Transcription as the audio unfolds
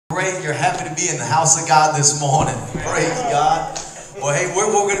Great, you're happy to be in the house of God this morning. Praise God. Well, hey, we're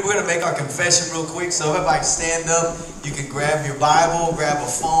gonna make our confession real quick. So everybody stand up. You can grab your Bible, grab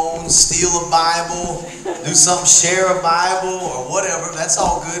a phone, steal a Bible, do something, share a Bible or whatever. That's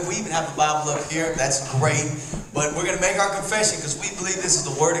all good. We even have a Bible up here. That's great. But we're gonna make our confession because we believe this is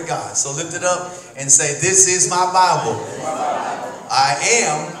the Word of God. So lift it up and say, "This is my Bible. I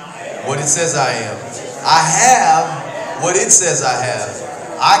am what it says I am. I have what it says I have.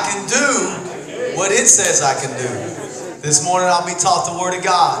 I can do what it says I can do." This morning I'll be taught the Word of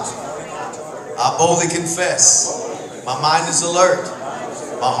God. I boldly confess. My mind is alert.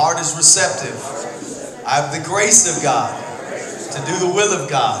 My heart is receptive. I have the grace of God to do the will of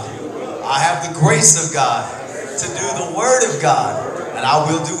God. I have the grace of God to do the Word of God. And I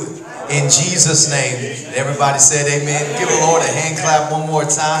will do it. In Jesus' name. Everybody said amen. Give the Lord a hand clap one more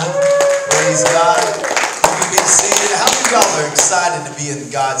time. Praise God. Be seated. How many of y'all are excited to be in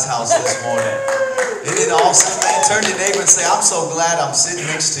God's house this morning? Isn't it awesome, man? Turn to your neighbor and say, "I'm so glad I'm sitting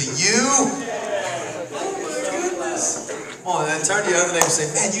next to you." Come on, then turn to your other neighbor and say,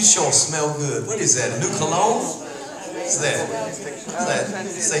 "Man, you sure smell good." What is that? A new cologne? What's that? What's that?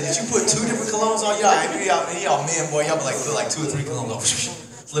 Say, did you put 2 different colognes on y'all? Y'all men, boy, y'all be like, put like 2 or 3 colognes.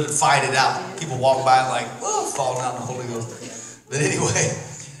 Let it fight it out. People walk by like, oh, falling out in the Holy Ghost. But anyway.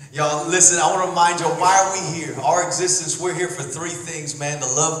 Y'all, listen, I want to remind you, why are we here? Our existence, we're here for 3 things, man. To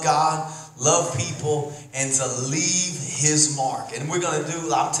love God, love people, and to leave His mark. And we're going to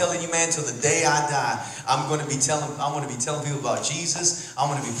do, I'm telling you, man, till the day I die, I'm going to be telling people about Jesus. I'm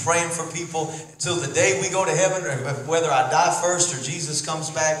going to be praying for people. Till the day we go to heaven, or whether I die first or Jesus comes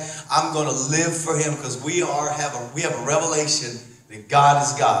back, I'm going to live for Him because we have a revelation that God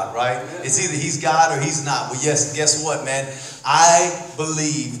is God, right? It's either He's God or He's not. But yes, guess what, man? I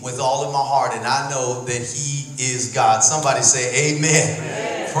believe with all of my heart, and I know that He is God. Somebody say amen.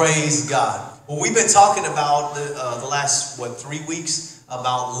 Amen. Praise God. Well, we've been talking about the last, 3 weeks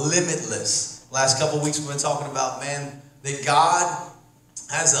about limitless. Last couple of weeks we've been talking about, man, that God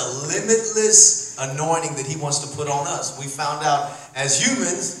has a limitless anointing that He wants to put on us. We found out as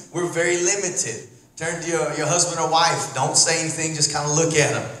humans, we're very limited. Turn to your husband or wife. Don't say anything. Just kind of look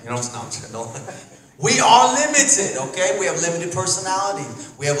at them. You know, no. We are limited, okay? We have limited personalities.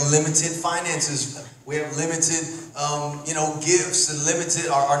 We have limited finances. We have limited, gifts and limited.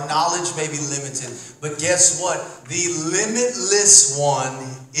 Our knowledge may be limited. But guess what? The limitless one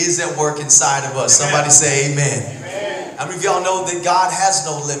is at work inside of us. Somebody say amen. Amen. How many of y'all know that God has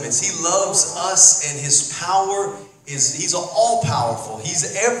no limits? He loves us and His power He's all powerful. He's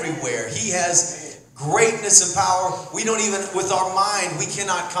everywhere. He has greatness and power. We don't even, with our mind, we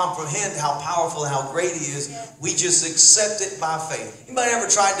cannot comprehend how powerful and how great He is. We just accept it by faith. Anybody ever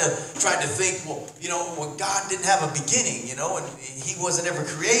tried to think, well, God didn't have a beginning, and He wasn't ever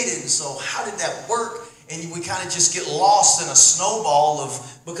created, so how did that work? And we kind of just get lost in a snowball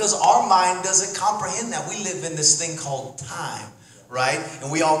because our mind doesn't comprehend that. We live in this thing called time, right?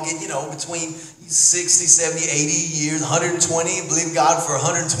 And we all get, between 60, 70, 80 years, 120, believe God for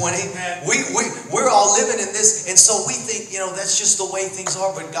 120. We're all living in this. And so we think, that's just the way things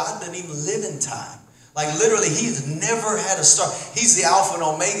are. But God doesn't even live in time. Like literally, He's never had a start. He's the Alpha and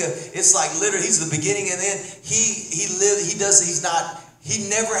Omega. It's like literally, He's the beginning and end. He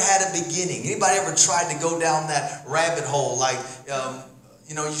never had a beginning. Anybody ever tried to go down that rabbit hole? Like,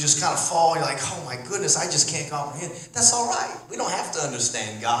 you just kind of fall. You're like, oh my goodness, I just can't comprehend. That's all right. We don't have to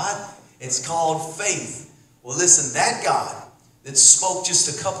understand God. It's called faith. Well, listen, that God that spoke just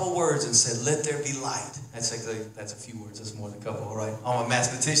a couple words and said, "Let there be light." That's a few words. That's more than a couple, all right? All my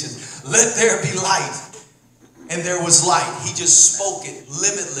mathematicians. Let there be light. And there was light. He just spoke it,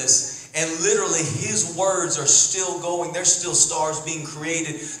 limitless. And literally, His words are still going. There's still stars being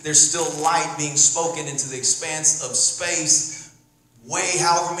created. There's still light being spoken into the expanse of space.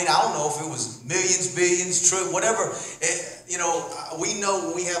 However many, I don't know if it was millions, billions, trillions, whatever. We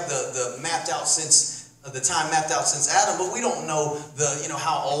know we have the mapped out since the time mapped out since Adam, but we don't know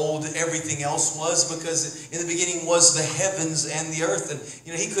how old everything else was, because in the beginning was the heavens and the earth, and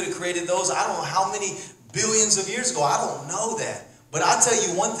He could have created those. I don't know how many billions of years ago. I don't know that. But I'll tell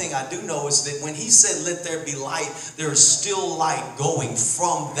you one thing I do know is that when He said, "Let there be light," there is still light going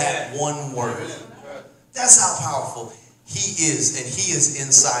from that one word. That's how powerful He is, and He is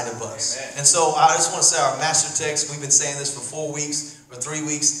inside of us. And so I just want to say our master text, we've been saying this for 4 weeks or 3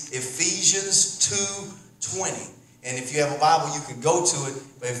 weeks, Ephesians 2:20. And if you have a Bible, you can go to it.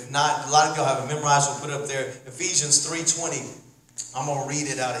 But if not, a lot of y'all have it memorized. We'll put it up there. Ephesians 3:20. I'm going to read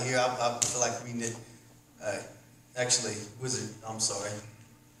it out of here. I feel like reading it. I'm sorry.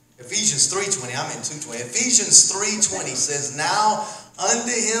 Ephesians 3:20, I'm in 2:20. Ephesians 3:20 says, now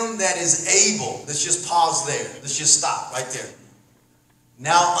unto him that is able. Let's just pause there. Let's just stop right there.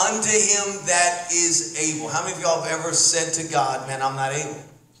 Now unto him that is able. How many of y'all have ever said to God, man, I'm not able.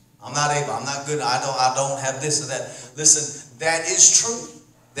 I'm not able. I'm not good. I don't have this or that. Listen, that is true.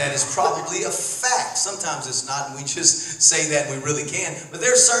 That is probably a fact. Sometimes it's not, and we just say that we really can. But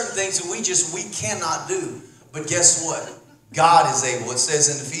there are certain things that we cannot do. But guess what? God is able. It says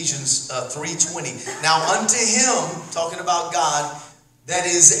in Ephesians 3:20, now unto him, talking about God, that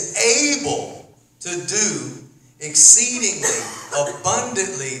is able to do exceedingly,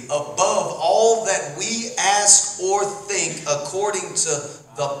 abundantly, above all that we ask or think, according to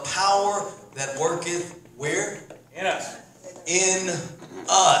the power that worketh where? In us. In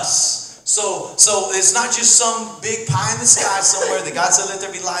us. So it's not just some big pie in the sky somewhere that God said, let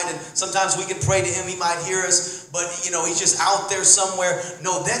there be light. And sometimes we can pray to him. He might hear us, but he's just out there somewhere.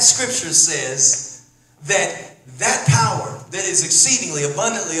 No, that scripture says that power that is exceedingly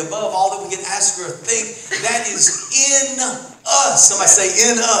abundantly above all that we can ask or think, that is in us. Somebody say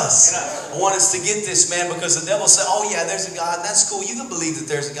in us. I want us to get this, man, because the devil said, oh yeah, there's a God. And that's cool. You can believe that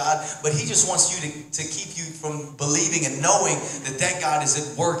there's a God, but he just wants you to keep you from believing and knowing that God is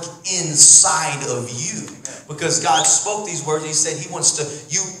at work inside of you. Because God spoke these words. He said he wants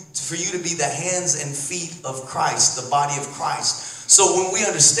for you to be the hands and feet of Christ, the body of Christ. So when we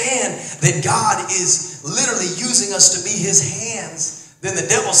understand that God is literally using us to be his hands, then the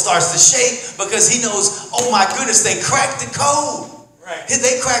devil starts to shake because he knows, oh my goodness, they cracked the code. Right.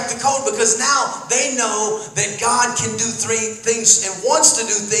 They cracked the code because now they know that God can do things and wants to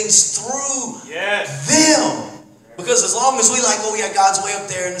do things through them. Because as long as we oh yeah, God's way up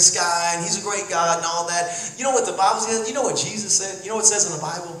there in the sky and he's a great God and all that. You know what the Bible says? You know what Jesus said? You know what it says in the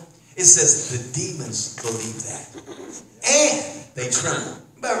Bible? It says the demons believe that. And they tremble.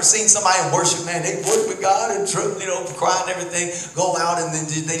 You ever seen somebody in worship, man? They worship God and tremble, cry and everything. Go out and then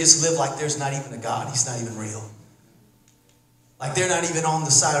they just live like there's not even a God. He's not even real. Like they're not even on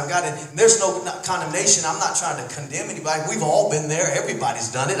the side of God. And there's no condemnation. I'm not trying to condemn anybody. We've all been there. Everybody's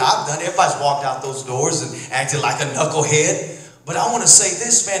done it. I've done it. Everybody's walked out those doors and acted like a knucklehead. But I want to say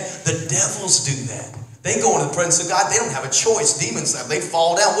this, man. The devils do that. They go into the presence of God. They don't have a choice. Demons, they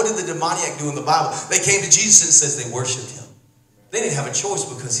fall down. What did the demoniac do in the Bible? They came to Jesus and it says they worshiped him. They didn't have a choice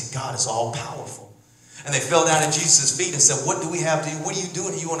because God is all powerful. And they fell down at Jesus' feet and said, what do we have to do? What are you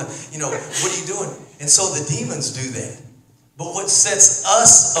doing? What are you doing? And so the demons do that. But what sets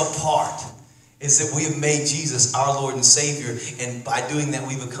us apart is that we have made Jesus our Lord and Savior. And by doing that,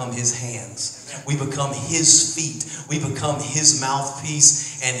 we become his hands. We become his feet. We become his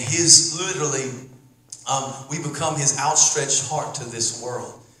mouthpiece and we become his outstretched heart to this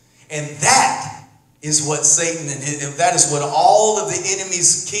world. And that is what Satan and that is what all of the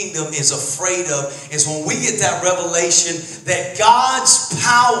enemy's kingdom is afraid of, is when we get that revelation that God's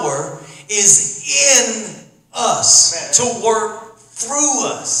power is in us to work through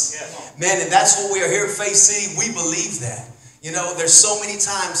us. Man, and that's what we are here at Faith City. We believe that. There's so many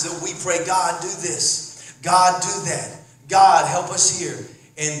times that we pray, God, do this. God, do that. God, help us here.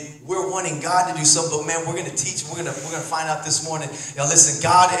 And we're wanting God to do something, but man, we're going to teach. We're going to find out this morning. Now listen,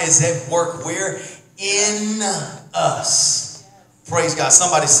 God is at work. Where? In us. Praise God.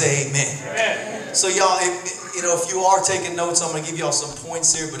 Somebody say amen. Amen. So y'all, if you are taking notes, I'm going to give y'all some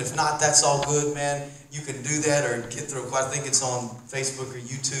points here, but if not, that's all good, man. You can do that or get through. I think it's on Facebook or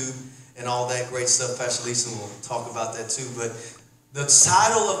YouTube and all that great stuff. Pastor Lisa will talk about that too. But the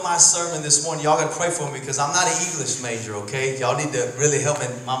title of my sermon this morning, y'all got to pray for me because I'm not an English major, okay? Y'all need to really help me.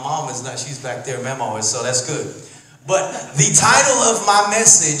 My mom is not. She's back there, Memo is, so that's good. But the title of my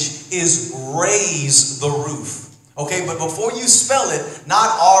message is Raze the Roof. Okay, but before you spell it,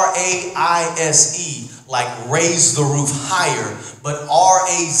 not R-A-I-S-E, like raise the roof higher, but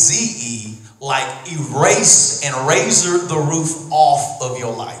R-A-Z-E, like erase and razor the roof off of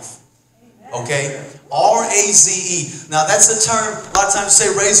your life. Okay? R-A-Z-E. Now that's a term, a lot of times you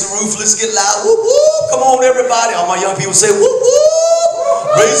say raise the roof, let's get loud. Whoop, whoop. Come on everybody. All my young people say whoop,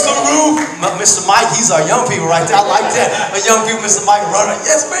 whoop. Raise the roof. Mr. Mike, he's our young people right there. I like that. My young people, Mr. Mike runner.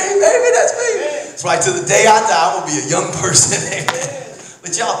 Yes, baby, that's me. It's right to the day I die, I'm going to be a young person. Amen.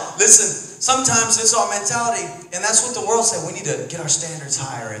 But y'all, listen, sometimes it's our mentality, and that's what the world said. We need to get our standards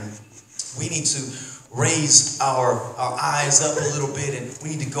higher, and we need to raise our eyes up a little bit, and we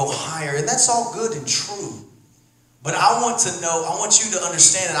need to go higher. And that's all good and true. But I want to know, I want you to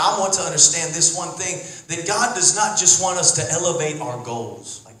understand, and I want to understand this one thing, that God does not just want us to elevate our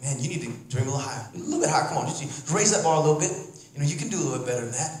goals. Like, man, you need to dream a little higher. A little bit higher. Come on, just raise that bar a little bit. You can do a little bit better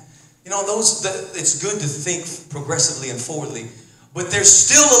than that. It's good to think progressively and forwardly. But there's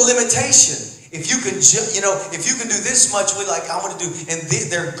still a limitation. If you can, if you can do this much with like I want to do, and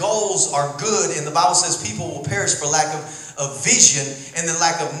their goals are good, and the Bible says people will perish for lack of vision and the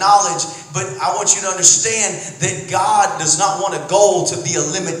lack of knowledge. But I want you to understand that God does not want a goal to be a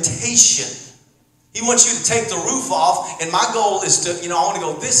limitation. He wants you to take the roof off, and my goal is to, I want to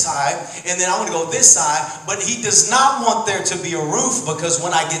go this high, and then I want to go this high, but he does not want there to be a roof, because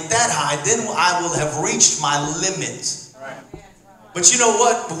when I get that high, then I will have reached my limit. But you know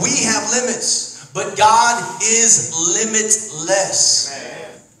what? We have limits, but God is limitless.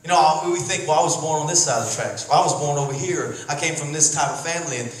 We think, well, I was born on this side of the tracks, or I was born over here, I came from this type of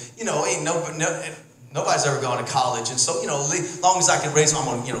family, and, nobody's ever gone to college, and so, as long as I can raise them,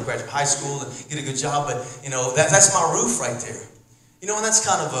 I'm going to, graduate high school and get a good job, but, that's my roof right there. And that's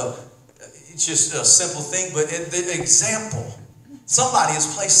kind of it's just a simple thing, but the example, somebody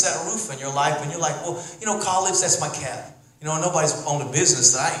has placed that roof in your life, and you're like, well, college, that's my cap. Nobody's owned a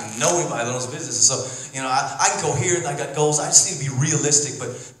business that I didn't even know anybody that owns a business, and so, I can go here, and I got goals, I just need to be realistic,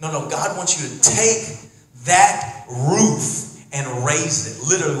 but no, God wants you to take that roof and raise it,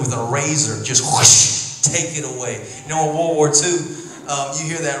 literally with a razor, just whoosh, take it away. In World War II, you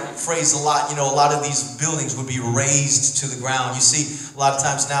hear that phrase a lot. A lot of these buildings would be razed to the ground. You see a lot of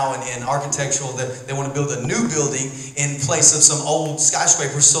times now in architectural that they want to build a new building in place of some old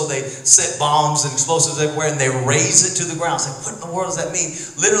skyscrapers, so they set bombs and explosives everywhere and they raze it to the ground. It's like, what in the world does that mean?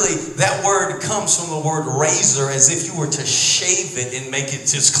 Literally, that word comes from the word razor, as if you were to shave it and make it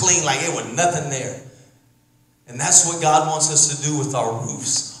just clean, like it was nothing there. And that's what God wants us to do with our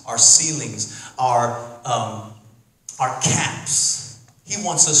roofs, our ceilings, our caps. He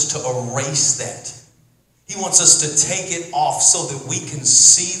wants us to erase that. He wants us to take it off so that we can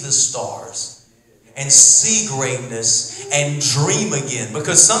see the stars and see greatness and dream again.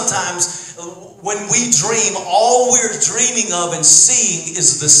 Because sometimes when we dream, all we're dreaming of and seeing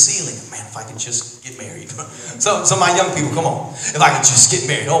is the ceiling. Man, if I could just get married. So my young people, come on. If I could just get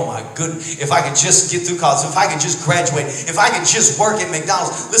married, oh my goodness. If I could just get through college, if I could just graduate, if I could just work at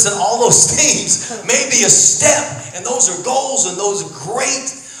McDonald's. Listen, all those things may be a step, and those are goals, and those are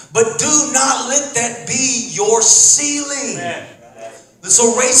great, but do not let that be your ceiling. Amen.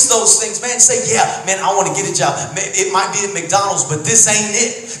 So erase those things, man. Say, yeah, man, I want to get a job. It might be at McDonald's, but this ain't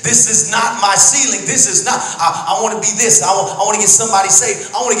it. This is not my ceiling. This is not, I want to be this. I want to get somebody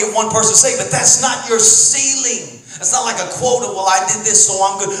saved. I want to get one person saved, but that's not your ceiling. It's not like a quota, well, I did this, so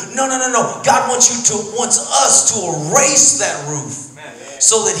I'm good. No. God wants us to erase that roof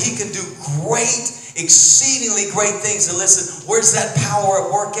so that he can do exceedingly great things. And listen, where's that power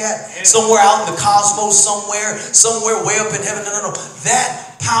at work at? Somewhere out in the cosmos, somewhere way up in heaven. No.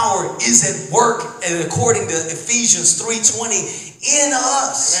 That power is at work, and according to Ephesians 3:20, in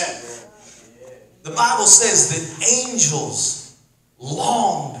us. Amen. The Bible says that angels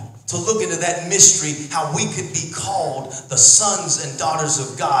longed to look into that mystery, how we could be called the sons and daughters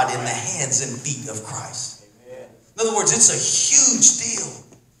of God in the hands and feet of Christ. Amen. In other words, it's a huge deal.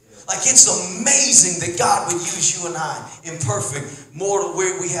 Like, it's amazing that God would use you and I, imperfect, mortal,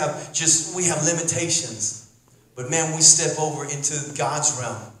 where we have limitations. But man, we step over into God's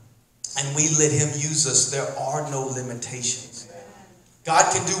realm and we let him use us. There are no limitations.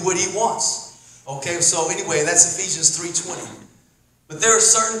 God can do what he wants. Okay, so anyway, that's Ephesians 3:20. But there are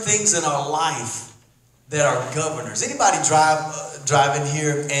certain things in our life that are governors. Anybody drive in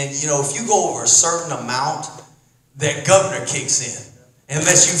here, and if you go over a certain amount, that governor kicks in.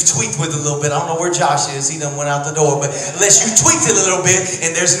 Unless you've tweaked with it a little bit. I don't know where Josh is. He done went out the door. But unless you tweaked it a little bit,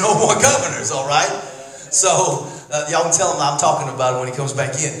 and there's no more governors, all right? So y'all can tell him I'm talking about it when he comes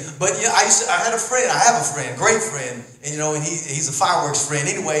back in. But I have a friend, great friend, and he's a fireworks friend.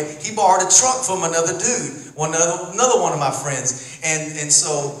 Anyway, he borrowed a truck from another dude, another one of my friends. And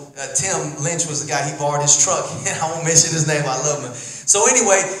so Tim Lynch was the guy. He borrowed his truck, and I won't mention his name. I love him. So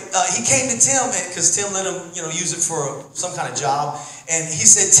anyway, he came to Tim because Tim let him, use it for some kind of job. And he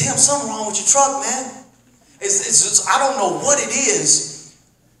said, Tim, something wrong with your truck, man. It's I don't know what it is,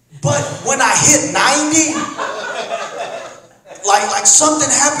 but when I hit 90, like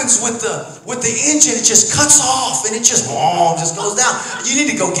something happens with the engine. It just cuts off and it just goes down. You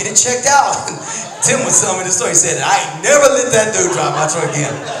need to go get it checked out. Tim was telling me the story. He said, I ain't never let that dude drive my truck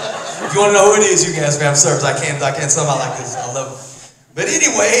again. If you want to know who it is, you can ask me. I'm service. I can't somehow like this. I love it. But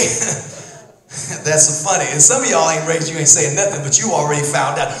anyway, that's so funny. And some of y'all ain't raised, you ain't saying nothing, but you already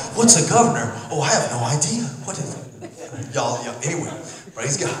found out. What's a governor? Oh, I have no idea. What is it? Y'all, anyway,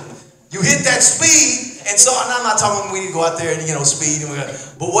 praise God. You hit that speed, and so I'm not talking we need to go out there and, speed.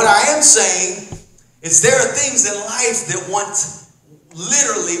 But what I am saying is there are things in life that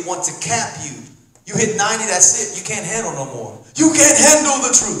literally want to cap you. You hit 90, that's it. You can't handle no more. You can't handle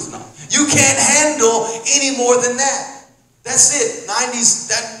the truth. No. You can't handle any more than that. That's it. 90s,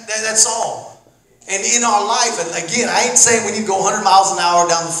 that's all. And in our life, and again, I ain't saying we need to go 100 miles an hour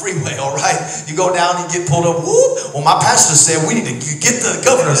down the freeway, all right? You go down and get pulled up, whoop. Well, my pastor said we need to get the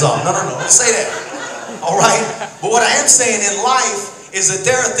governors off. No, don't say that. All right? But what I am saying in life is that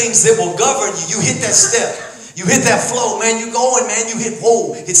there are things that will govern you. You hit that step. You hit that flow, man. You going, man. You hit,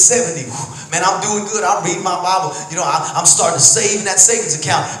 whoa, hit 70. Man, I'm doing good. I'm reading my Bible. You know, I'm starting to save in that savings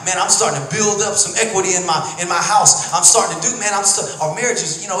account. Man, I'm starting to build up some equity in my house. I'm starting to do, man, our marriage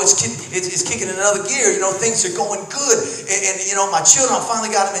is, you know, it's kicking in another gear. You know, things are going good. And you know, my children, I finally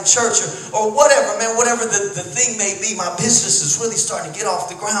got them in church or whatever, man, whatever the thing may be. My business is really starting to get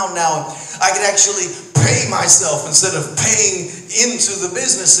off the ground now. And I can actually pay myself instead of paying into the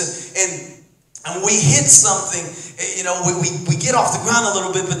business. And we hit something, you know, we get off the ground a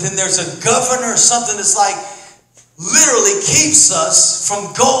little bit, but then there's a governor, something that's like literally keeps us from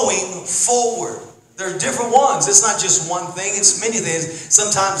going forward. There are different ones. It's not just one thing. It's many things.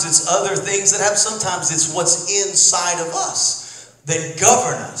 Sometimes it's other things that happen. Sometimes it's what's inside of us that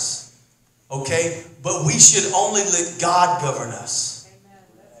govern us. Okay? But we should only let God govern us.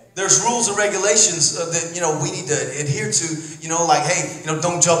 There's rules and regulations that, you know, we need to adhere to, you know, like, hey, you know,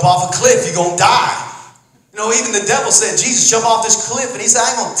 don't jump off a cliff, you're going to die. You know, even the devil said, Jesus, jump off this cliff. And he said,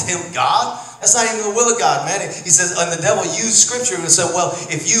 I ain't going to tempt God. That's not even the will of God, man. He says, and the devil used scripture and said, well,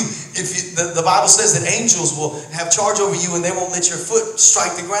 the Bible says that angels will have charge over you and they won't let your foot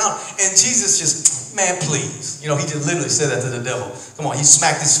strike the ground. And Jesus just, man, please. You know, he just literally said that to the devil. Come on, he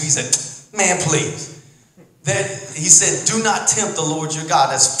smacked his feet. He said, man, please. That he said, do not tempt the Lord your God.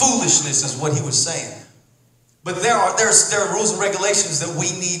 That's foolishness is what he was saying. But there are rules and regulations that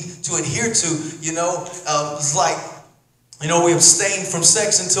we need to adhere to. You know, it's like, you know, we abstain from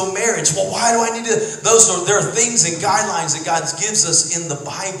sex until marriage. Well, why do I need to? There are things and guidelines that God gives us in the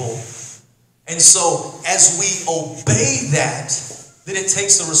Bible. And so as we obey that, then it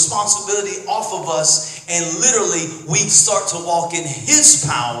takes the responsibility off of us. And literally we start to walk in his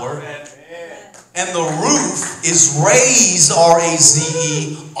power. And the roof is raised,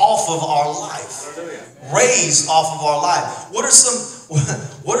 R-A-Z-E, off of our life. Raised off of our life. What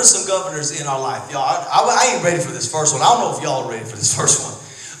are some governors in our life? Y'all, I ain't ready for this first one. I don't know if y'all are ready for this first one.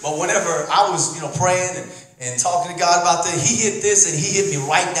 But whenever I was, you know, praying and talking to God about that, he hit this and he hit me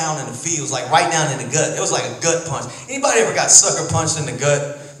right down in the feels, like right down in the gut. It was like a gut punch. Anybody ever got sucker punched in the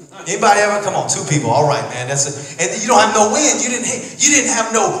gut? Anybody ever? Come on, 2 people. All right, man. That's it. And you don't have no wind. You didn't have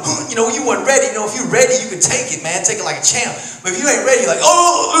no, you know, you weren't ready. You know, if you're ready, you could take it, man. Take it like a champ. But if you ain't ready, you're like,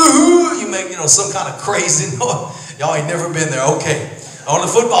 you make, you know, some kind of crazy noise. Y'all ain't never been there. Okay. On the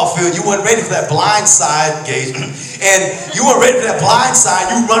football field, you weren't ready for that blind side gauge. And you weren't ready for that blind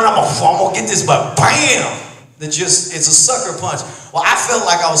side. You run, I'm gonna get this, but bam! It's a sucker punch. Well, I felt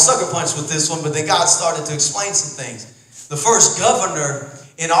like I was sucker punched with this one, but then God started to explain some things. The first governor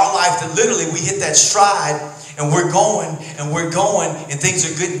in our life that literally we hit that stride and we're going and things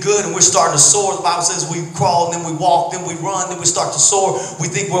are getting good and we're starting to soar. The Bible says we crawl and then we walk, then we run, then we start to soar. We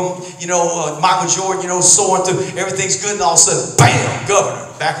think we're, you know, Michael Jordan, you know, soaring through, everything's good, and all of a sudden, bam, governor,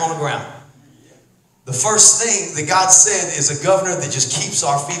 back on the ground. The first thing that God said is a governor that just keeps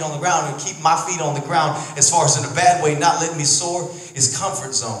our feet on the ground and keep my feet on the ground as far as in a bad way, not letting me soar, is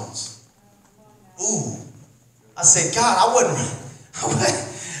comfort zones. Ooh. I said, God, why'd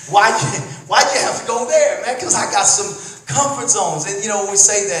you have to go there, man? Because I got some comfort zones. And, you know, we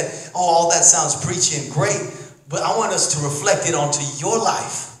say that, oh, all that sounds preachy and great, but I want us to reflect it onto your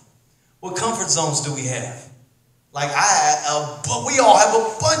life. What comfort zones do we have? Like we all have a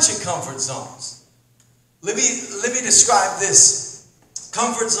bunch of comfort zones. Let me describe this.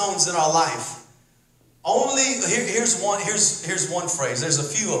 Comfort zones in our life. Here's one phrase. There's a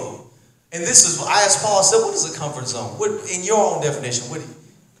few of them. And this is, I asked Paul, I said, what is a comfort zone? In your own definition,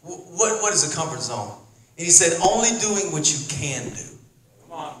 what is a comfort zone? And he said, only doing what you can do.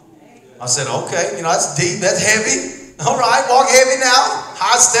 Come on. I said, okay, you know, that's deep, that's heavy. All right, walk heavy now,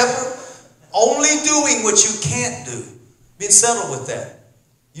 high stepper. Only doing what you can't do. Being settled with that.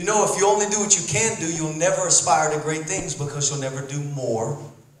 You know, if you only do what you can do, you'll never aspire to great things because you'll never do more.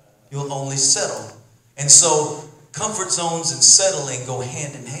 You'll only settle. And so, comfort zones and settling go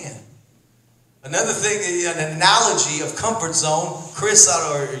hand in hand. Another thing, an analogy of comfort zone, Chris,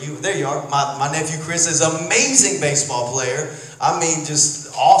 there you are, my nephew Chris is an amazing baseball player. I mean,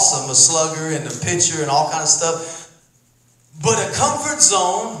 just awesome, a slugger and a pitcher and all kind of stuff. But a comfort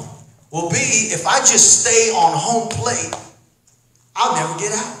zone will be, if I just stay on home plate, I'll never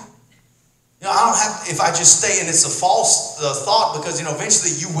get out. You know, I don't have, if I just stay, and it's a false thought, because, you know,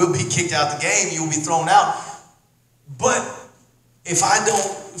 eventually you will be kicked out the game, you will be thrown out. But if I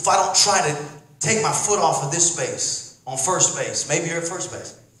don't try to take my foot off of this space, on first base, maybe you're at first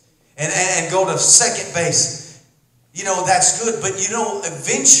base, and go to second base, you know, that's good. But, you know,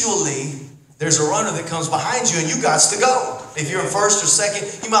 eventually there's a runner that comes behind you and you got to go. If you're in first or second,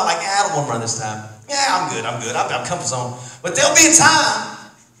 you might like, I don't want to run this time. Yeah, I'm good. I'm comfort zone. But there'll be a time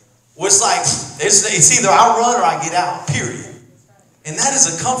where it's like, it's either I run or I get out, period. And that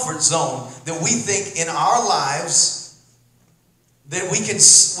is a comfort zone that we think in our lives that we can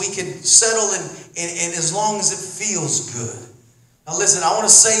settle in as long as it feels good. Now listen, I want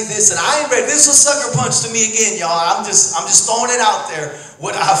to say this, and I ain't ready. This is a sucker punch to me again, y'all. I'm just throwing it out there,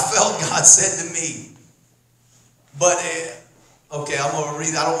 what I felt God said to me. But, okay, I'm going to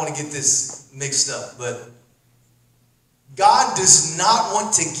read. I don't want to get this mixed up, but God does not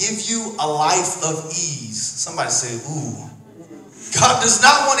want to give you a life of ease. Somebody say, ooh. God does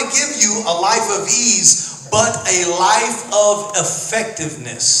not want to give you a life of ease, but a life of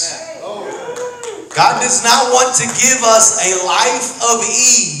effectiveness. God does not want to give us a life of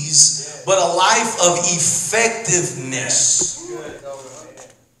ease, but a life of effectiveness.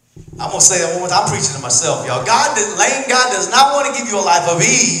 I'm going to say that one more time. I'm preaching to myself, y'all. God does not want to give you a life of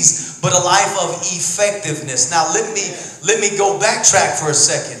ease, but a life of effectiveness. Now, let me go backtrack for a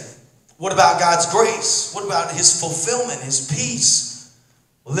second. What about God's grace? What about his fulfillment, his peace?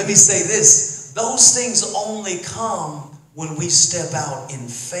 Well, let me say this. Those things only come when we step out in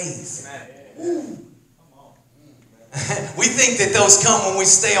faith. We think that those come when we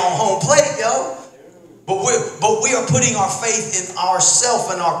stay on home plate, yo. But we are putting our faith in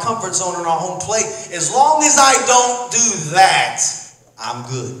ourselves and our comfort zone and our home plate. As long as I don't do that, I'm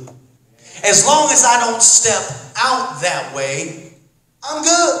good. As long as I don't step out that way, I'm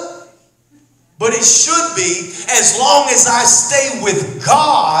good. But it should be, as long as I stay with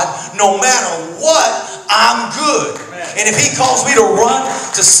God, no matter what, I'm good. And if he calls me to run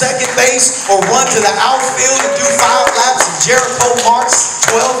to second base or run to the outfield and do 5 laps of Jericho marks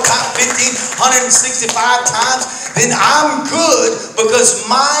 12, 15, 165 times, then I'm good, because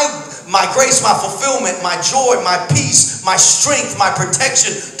my grace, my fulfillment, my joy, my peace, my strength, my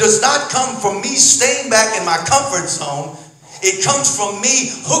protection does not come from me staying back in my comfort zone. It comes from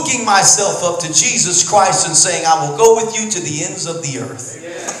me hooking myself up to Jesus Christ and saying, I will go with you to the ends of the earth.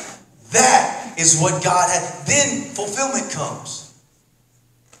 Yeah. That is what God had. Then fulfillment comes.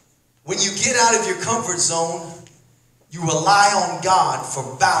 When you get out of your comfort zone, you rely on God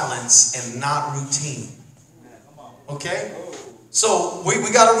for balance and not routine. Okay? So we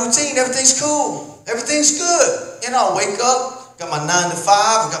got a routine. Everything's cool. Everything's good. You know, I wake up, got my 9 to 5,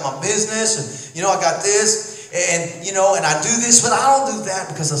 I got my business, and you know, I got this. And, you know, and I do this, but I don't do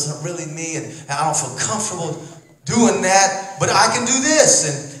that because it's not really me, and I don't feel comfortable doing that, but I can do this.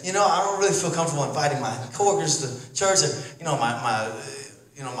 And, you know, I don't really feel comfortable inviting my coworkers to church, or, you know, my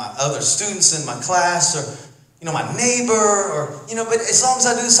other students in my class, or, you know, my neighbor, or, you know, but as long as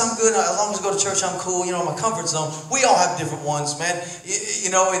I do this, I'm good. As long as I go to church, I'm cool. You know, my comfort zone. We all have different ones, man.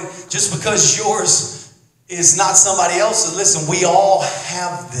 You know, and just because yours is not somebody else's, listen, we all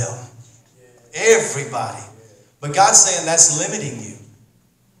have them. Everybody. But God's saying that's limiting you.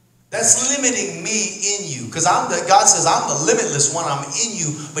 That's limiting me in you. Because God says, I'm the limitless one. I'm in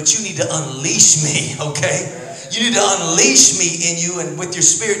you, but you need to unleash me, okay? You need to unleash me in you, and with your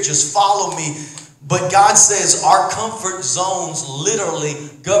spirit, just follow me. But God says our comfort zones literally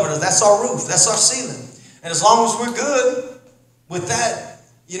govern us. That's our roof. That's our ceiling. And as long as we're good with that,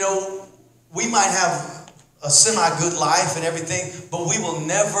 you know, we might have a semi-good life and everything, but we will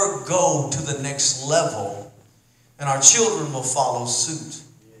never go to the next level. And our children will follow suit,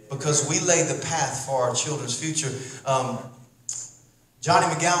 because we lay the path for our children's future. Johnny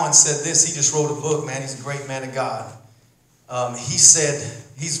McGowan said this. He just wrote a book, man. He's a great man of God. He said,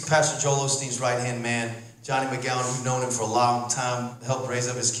 he's Pastor Joel Osteen's right-hand man. Johnny McGowan, we've known him for a long time, helped raise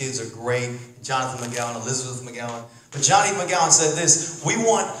up his kids, are great. Jonathan McGowan, Elizabeth McGowan. But Johnny McGowan said this: we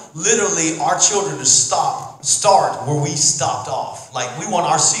want literally our children to start where we stopped off. Like, we want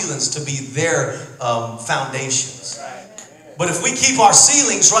our ceilings to be their foundations. But if we keep our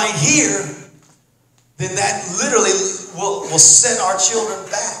ceilings right here, then that literally will set our children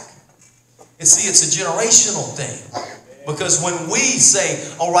back. And see, it's a generational thing. Because when we say,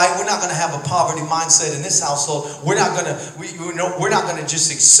 all right, we're not going to have a poverty mindset in this household. We're not going to just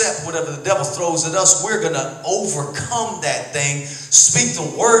accept whatever the devil throws at us. We're going to overcome that thing. Speak the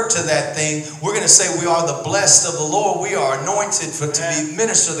word to that thing. We're going to say we are the blessed of the Lord. We are anointed to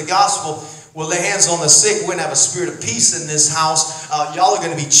minister the gospel. We'll lay hands on the sick. We're going to have a spirit of peace in this house. Y'all are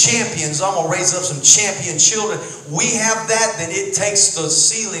going to be champions. I'm going to raise up some champion children. We have that, then it takes the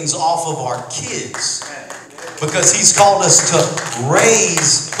ceilings off of our kids. Because he's called us to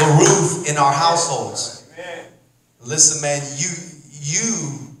raise the roof in our households. Listen, man, you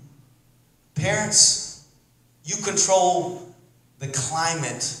parents, you control the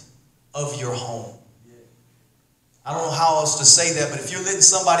climate of your home. I don't know how else to say that, but if you're letting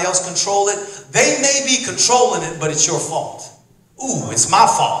somebody else control it, they may be controlling it, but it's your fault. Ooh, it's my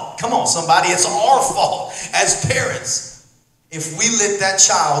fault. Come on, somebody. It's our fault as parents. If we let that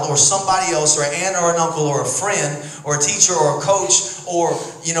child or somebody else or an aunt or an uncle or a friend or a teacher or a coach or,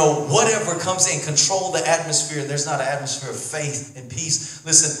 you know, whatever comes in, control the atmosphere, and there's not an atmosphere of faith and peace.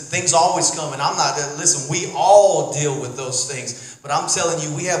 Listen, things always come, and listen, we all deal with those things. But I'm telling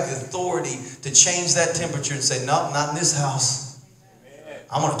you, we have the authority to change that temperature and say, no, not in this house.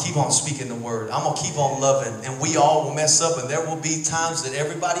 I'm going to keep on speaking the word. I'm going to keep on loving. And we all will mess up. And there will be times that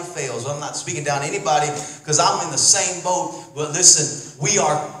everybody fails. I'm not speaking down to anybody because I'm in the same boat. But listen, we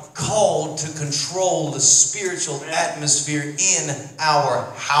are called to control the spiritual atmosphere in our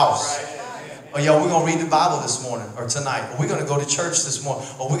house. Oh, y'all, we're going to read the Bible this morning or tonight. Or we're going to go to church this morning.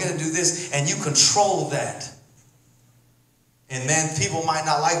 Or we're going to do this. And you control that. And man, people might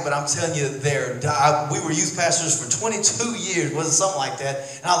not like it, but I'm telling you, we were youth pastors for 22 years, wasn't something like that.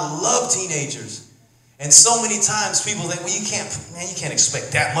 And I love teenagers. And so many times people think, well, you can't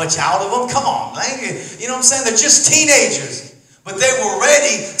expect that much out of them. Come on, man. You know what I'm saying? They're just teenagers. But they were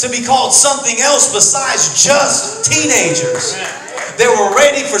ready to be called something else besides just teenagers. They were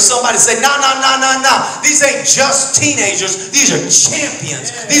ready for somebody to say, no. These ain't just teenagers. These are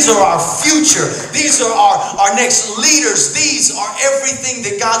champions. These are our future. These are our next leaders. These are everything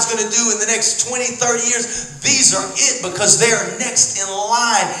that God's going to do in the next 20, 30 years. These are it because they're next in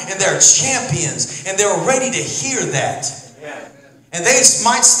line and they're champions. And they're ready to hear that. And they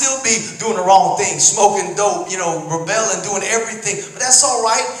might still be doing the wrong thing, smoking dope, rebelling, doing everything. But that's all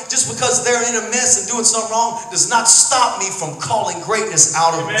right. Just because they're in a mess and doing something wrong does not stop me from calling greatness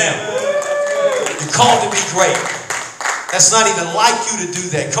out of them. You're called to be great. That's not even like you to do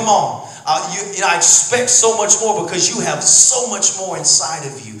that. Come on. I expect so much more because you have so much more inside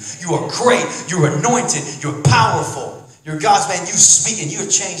of you. You are great. You're anointed. You're powerful. You're God's man. You speak and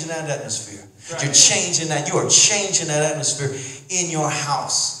you're changing that atmosphere. You're changing that. You are changing that atmosphere in your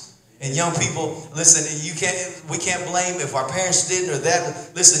house. And young people, listen, we can't blame if our parents didn't or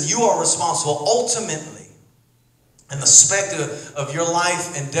that. Listen, you are responsible ultimately. In the specter of your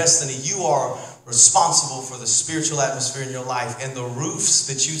life and destiny, you are responsible for the spiritual atmosphere in your life and the roofs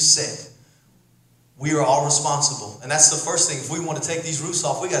that you set. We are all responsible. And that's the first thing. If we want to take these roofs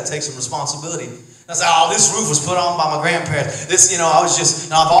off, we got to take some responsibility. I say, oh, this roof was put on by my grandparents.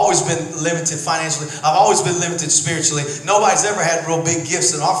 I've always been limited financially. I've always been limited spiritually. Nobody's ever had real big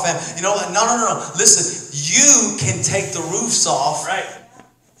gifts in our family. No. Listen, you can take the roofs off. Right.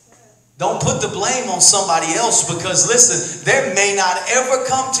 Don't put the blame on somebody else because, listen, they may not ever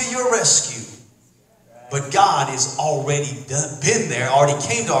come to your rescue. But God has already been there, already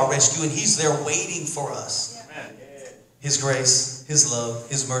came to our rescue, and He's there waiting for us. His grace, His love,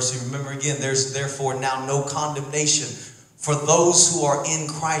 His mercy. Remember again, there's therefore now no condemnation for those who are in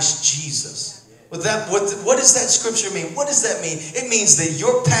Christ Jesus. What does that scripture mean? What does that mean? It means that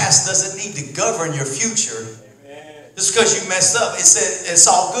your past doesn't need to govern your future. Just because you messed up, it's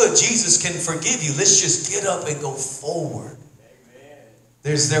all good. Jesus can forgive you. Let's just get up and go forward.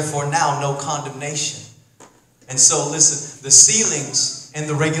 There's therefore now no condemnation. And so listen, the ceilings and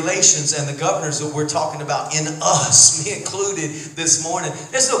the regulations and the governors that we're talking about in us, me included this morning,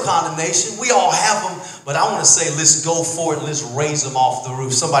 there's no condemnation. We all have them. But I want to say, let's go for it. Let's raise them off the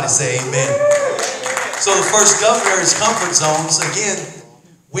roof. Somebody say amen. So the first governor is comfort zones. Again,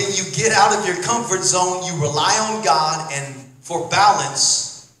 when you get out of your comfort zone, you rely on God and for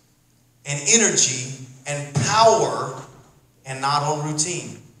balance and energy and power and not on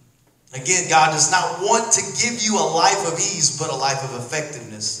routine. Again, God does not want to give you a life of ease, but a life of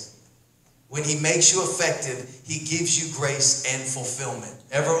effectiveness. When He makes you effective, He gives you grace and fulfillment.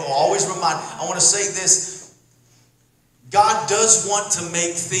 Always remind, I want to say this. God does want to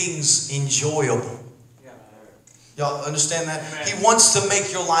make things enjoyable. Y'all understand that? Amen. He wants to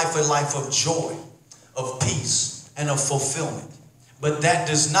make your life a life of joy, of peace, and of fulfillment. But that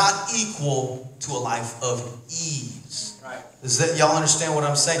does not equal to a life of ease. Y'all understand what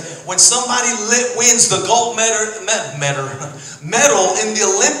I'm saying? When somebody wins the gold medal in the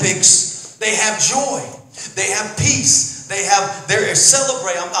Olympics, they have joy. They have peace. They're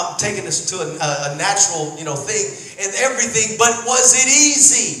celebrating. I'm taking this to a natural, thing and everything. But was it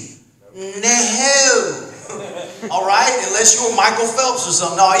easy? No. All right? Unless you were Michael Phelps or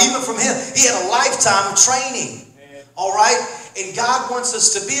something. No, even from him, he had a lifetime of training. All right? And God wants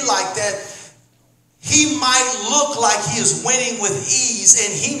us to be like that. He might look like he is winning with ease,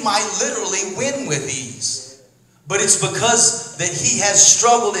 and he might literally win with ease. But it's because that he has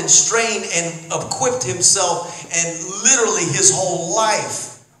struggled and strained and equipped himself and literally his whole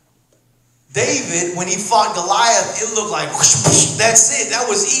life. David, when he fought Goliath, it looked like, whoosh, whoosh, that's it. That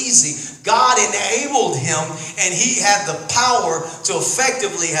was easy. God enabled him, and he had the power to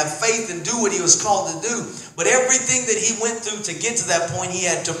effectively have faith and do what he was called to do. But everything that he went through to get to that point, he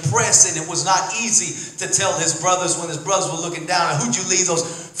had to press, and it was not easy to tell his brothers when his brothers were looking down. Who'd you leave those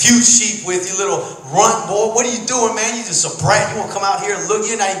few sheep with, you little runt boy? What are you doing, man? You just a brat. You want to come out here and look?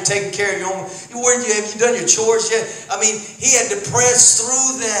 You're not even taking care of your own. Have you done your chores yet? I mean, he had to press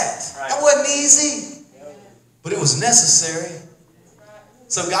through that. That wasn't easy, but it was necessary.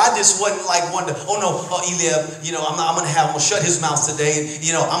 So God just wasn't like one to, oh no, oh Eliab, I'm going to shut his mouth today. And,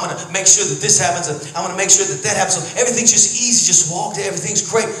 I'm going to make sure that this happens. And I'm going to make sure that that happens. So everything's just easy. Just walk to everything's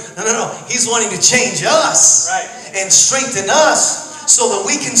great. No. He's wanting to change us and strengthen us so that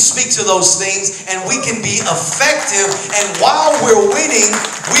we can speak to those things and we can be effective. And while we're winning,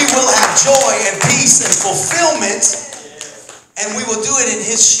 we will have joy and peace and fulfillment. And we will do it in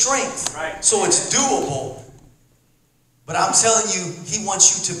his strength. So it's doable. But I'm telling you, he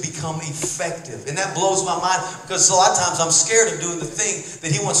wants you to become effective. And that blows my mind because a lot of times I'm scared of doing the thing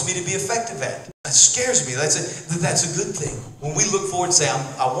that he wants me to be effective at. That scares me. That's a good thing. When we look forward and say,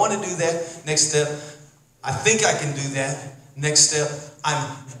 I want to do that. Next step, I think I can do that. Next step, I'm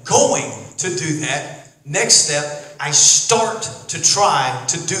going to do that. Next step, I start to try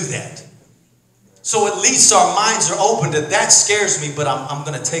to do that. So at least our minds are open to that scares me, but I'm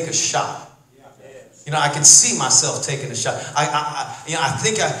going to take a shot. I can see myself taking a shot. I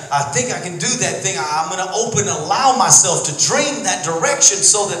think I can do that thing. I'm going to open and allow myself to dream that direction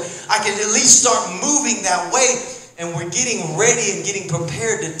so that I can at least start moving that way. And we're getting ready and getting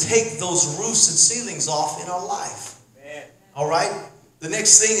prepared to take those roofs and ceilings off in our life. All right? The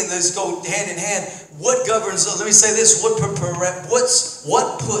next thing, and let's go hand in hand. What governs, let me say this, what puts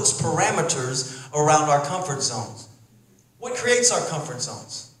parameters around our comfort zones? What creates our comfort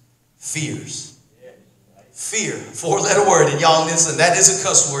zones? Fears. Fear, 4-letter word, and y'all listen, that is a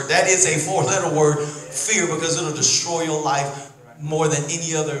cuss word. That is a 4-letter word, fear, because it'll destroy your life more than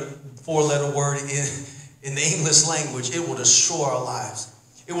any other 4-letter word in the English language. It will destroy our lives.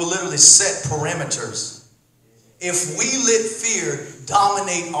 It will literally set parameters. If we let fear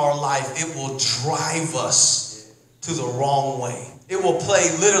dominate our life, it will drive us to the wrong way. It will play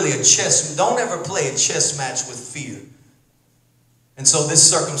literally a chess. Don't ever play a chess match with fear. And so this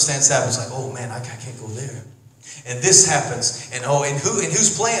circumstance happens like, oh man, I can't go there. And this happens, and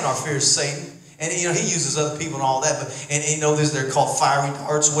who's playing our fears? Satan. And he uses other people and all that, but they're called fiery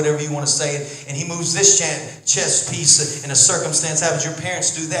darts, whatever you want to say. And he moves this chess piece, and a circumstance happens. Your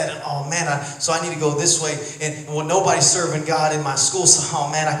parents do that, and oh man, so I need to go this way. And well, nobody's serving God in my school, so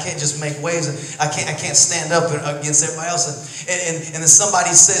oh man, I can't just make waves, and I can't stand up against everybody else. And then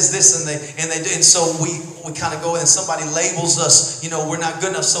somebody says this, and they do, and so we kind of go and somebody labels us, we're not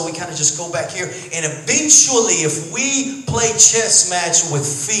good enough, so we kind of just go back here. And eventually, if we play chess match with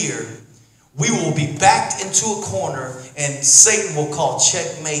fear, we will be backed into a corner, and Satan will call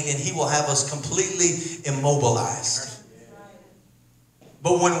checkmate, and he will have us completely immobilized.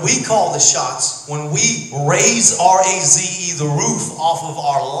 But when we call the shots, when we raise R-A-Z-E, the roof off of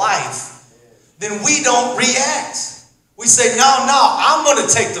our life, then we don't react. We say, no, I'm going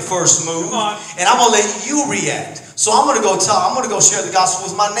to take the first move, and I'm going to let you react. So I'm going to go share the gospel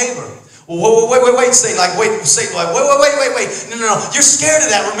with my neighbor. Wait, say like, wait. No. You're scared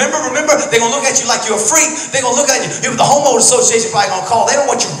of that. Remember, they're going to look at you like you're a freak. They're going to look at you. The homeowners association probably going to call. They don't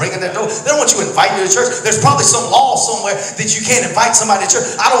want you ringing their door. They don't want you inviting you to church. There's probably some law somewhere that you can't invite somebody to church.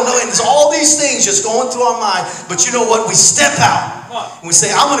 I don't know. And there's all these things just going through our mind. But you know what? We step out. And we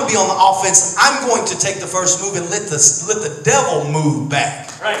say, I'm going to be on the offense. I'm going to take the first move and let the devil move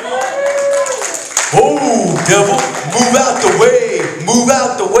back. Right. Oh, devil, move out the way. Move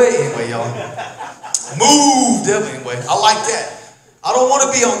out the way. Anyway, y'all. Move, devil. Anyway, I like that. I don't want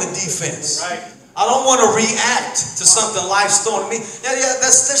to be on the defense. Right. I don't want to react to something life's throwing at me.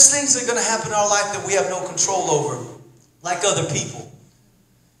 There's things that are going to happen in our life that we have no control over, like other people.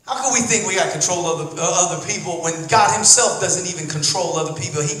 How can we think we got control of other people when God himself doesn't even control other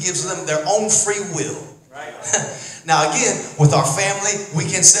people? He gives them their own free will. Right. Now again, with our family, we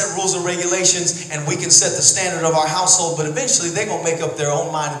can set rules and regulations and we can set the standard of our household, but eventually they're going to make up their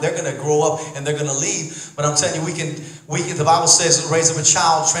own mind and they're going to grow up and they're going to leave. But I'm telling you, we can, the Bible says, raise up a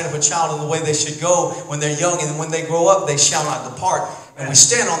child, train up a child in the way they should go when they're young, and when they grow up, they shall not depart. And we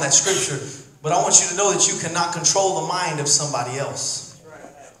stand on that scripture. But I want you to know that you cannot control the mind of somebody else.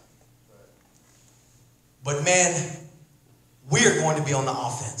 But man, we are going to be on the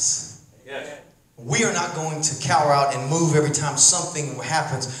offense. We are not going to cower out and move every time something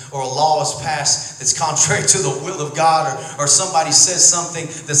happens or a law is passed that's contrary to the will of God, or somebody says something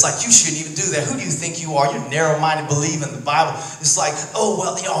that's like, you shouldn't even do that. Who do you think you are? You're narrow-minded, believe in the Bible. It's like, oh,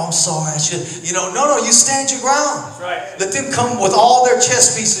 well, I'm sorry, I should. No, you stand your ground. That's right. Let them come with all their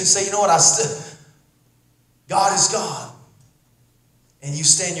chest pieces and say, you know what, God is God. And you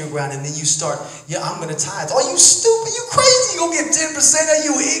stand your ground, and then you start, I'm going to tithe. Oh, you stupid, you crazy. You're going to get 10%. Are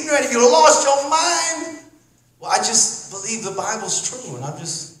you ignorant? Have you lost your mind? Well, I just believe the Bible's true, and I'm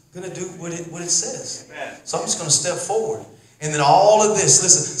just going to do what it says. Amen. So I'm just going to step forward. And then all of this,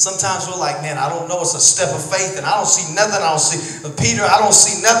 listen, sometimes we're like, man, I don't know. It's a step of faith, and I don't see nothing. I don't see, Peter, I don't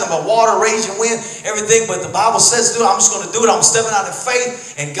see nothing but water, raging wind, everything. But the Bible says, dude, I'm just going to do it. I'm stepping out in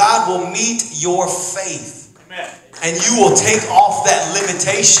faith, and God will meet your faith. Amen. And you will take off that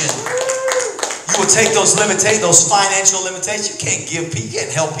limitation. You will take those financial limitations. You can't you can't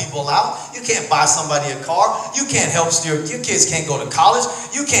help people out. You can't buy somebody a car. You can't help your kids can't go to college.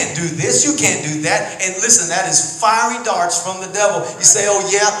 You can't do this. You can't do that. And listen, that is fiery darts from the devil. You say, oh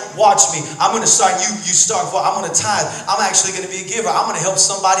yeah, watch me. I'm going to start, you start, well, I'm going to tithe. I'm actually going to be a giver. I'm going to help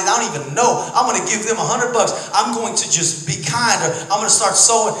somebody that I don't even know. I'm going to give them $100. I'm going to just be kind. I'm going to start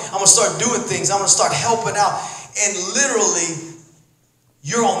sowing. I'm going to start doing things. I'm going to start helping out. And literally,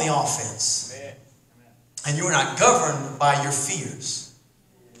 you're on the offense. And you're not governed by your fears.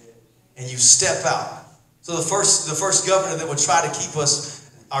 And you step out. So the first governor that would try to keep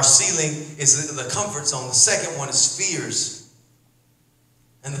our ceiling is the comfort zone. The second one is fears.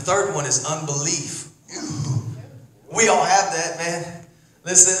 And the third one is unbelief. We all have that, man.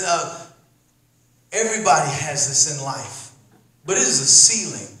 Listen, everybody has this in life. But it is a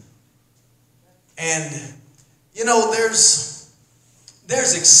ceiling. And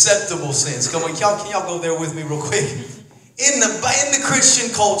there's acceptable sins. Come on, can y'all go there with me real quick? In the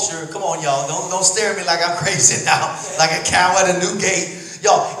Christian culture, come on, y'all, don't stare at me like I'm crazy now, like a cow at a new gate.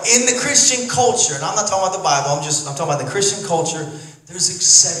 Y'all, in the Christian culture, and I'm not talking about the Bible, I'm talking about the Christian culture, there's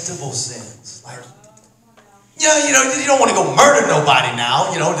acceptable sins. Like, you don't want to go murder nobody now.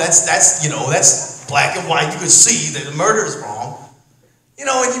 That's black and white. You can see that the murder is wrong. And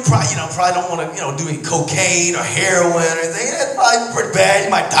you probably don't want to, do any cocaine or heroin or anything. That's probably pretty bad.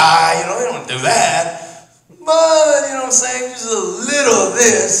 You might die. You don't want to do that. But, you know what I'm saying? Just a little of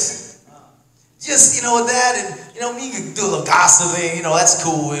this. Just, that. And, you can do a little gossiping. That's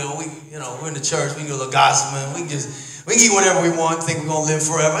cool. We're in the church. We can do a little gossiping. We can eat whatever we want. Think we're going to live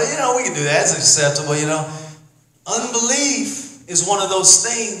forever. We can do that. It's acceptable, Unbelief is one of those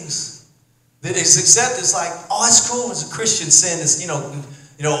things that is accepted. It's like, oh, that's cool. It's a Christian sin. It's,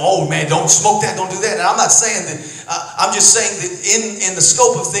 oh man, don't smoke that, don't do that. And I'm not saying that, I'm just saying that in the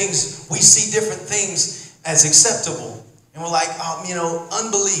scope of things, we see different things as acceptable. And we're like,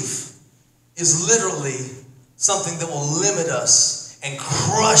 unbelief is literally something that will limit us and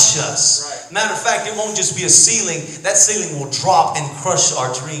crush us. Right. Matter of fact, it won't just be a ceiling. That ceiling will drop and crush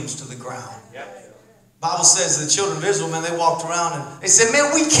our dreams to the ground. Bible says the children of Israel, man, they walked around and they said, man,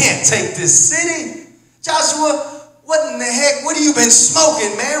 we can't take this city. Joshua, what in the heck? What have you been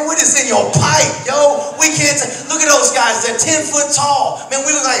smoking, man? What is in your pipe, yo? We can't look at those guys. They're 10 foot tall. Man,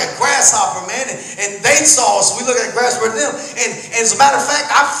 we look like a grasshopper, man. And they saw us. We look like a grasshopper to them. And as a matter of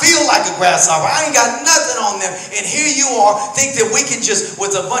fact, I feel like a grasshopper. I ain't got nothing on them. And here you are, think that we can just,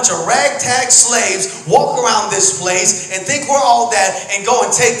 with a bunch of ragtag slaves, walk around this place and think we're all that and go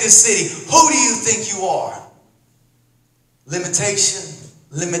and take this city. Who do you think you are? Limitation,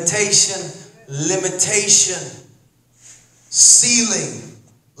 limitation, limitation. Ceiling,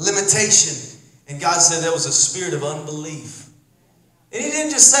 limitation. And God said there was a spirit of unbelief. And he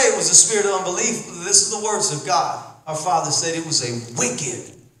didn't just say it was a spirit of unbelief. This is the words of God. Our Father said it was a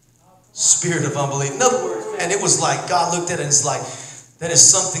wicked spirit of unbelief. In other words, and it was like, God looked at it and it's like, that is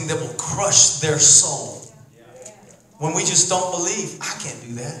something that will crush their soul. When we just don't believe, I can't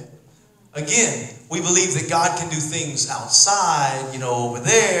do that. Again, we believe that God can do things outside, over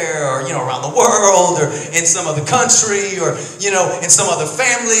there, or, around the world, or in some other country, or, in some other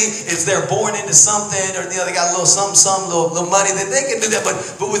family. If they're born into something, or, they got a little little money, that they can do that.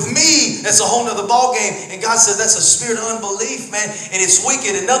 But with me, that's a whole nother ballgame. And God says that's a spirit of unbelief, man. And it's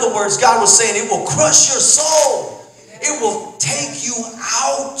wicked. In other words, God was saying it will crush your soul. It will take you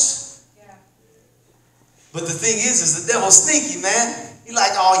out. But the thing is the devil's sneaky, man. He's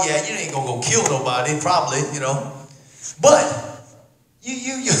like, oh yeah, you ain't gonna go kill nobody, probably, you know. But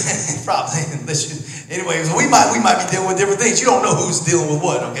you probably, anyways, we might be dealing with different things. You don't know who's dealing with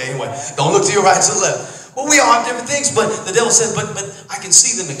what, okay? Anyway, don't look to your right, to the left. But we all have different things. But the devil says, but I can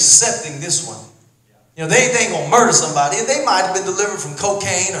see them accepting this one. You know, they ain't gonna murder somebody. They might have been delivered from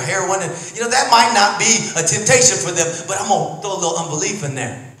cocaine or heroin, and you know that might not be a temptation for them. But I'm gonna throw a little unbelief in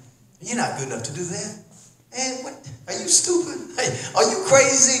there. You're not good enough to do that. Man, what? Are you stupid? Hey, are you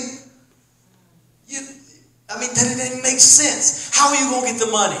crazy? I mean, that it didn't make sense. How are you going to get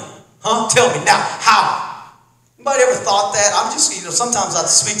the money? Huh? Tell me now. How? Anybody ever thought that? I'm just, you know, sometimes I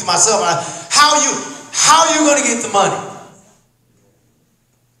speak to myself. How are you going to get the money?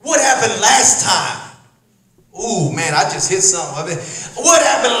 What happened last time? Ooh, man, I just hit something. I mean, what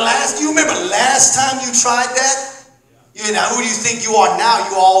happened last? Do you remember last time you tried that? You know, who do you think you are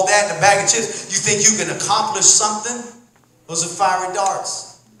now? You all that in a bag of chips. You think you can accomplish something? Those are fiery darts.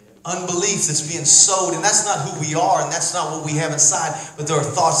 Unbelief that's being sowed, and that's not who we are, and that's not what we have inside, but there are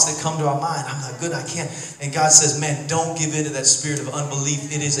thoughts that come to our mind. I'm not good, I can't. And God says, man, don't give in to that spirit of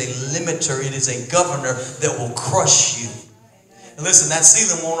unbelief. It is a limiter, it is a governor that will crush you. And listen, that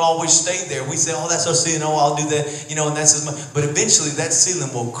ceiling won't always stay there. We say, oh, that's our ceiling, oh, I'll do that, you know, and that's his money. But eventually that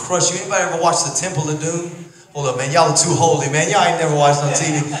ceiling will crush you. Anybody ever watch The Temple of Doom? Hold up, man, y'all are too holy, man. Y'all ain't never watched on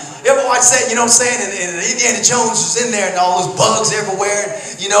TV. You ever watch that, you know what I'm saying? And Indiana Jones was in there and all those bugs everywhere.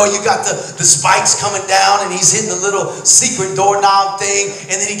 You know, you got the spikes coming down and he's hitting the little secret doorknob thing.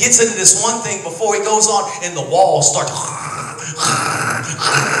 And then he gets into this one thing before he goes on and the walls start to...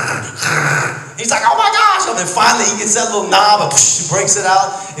 He's like, oh my gosh. And then finally he gets that little knob and breaks it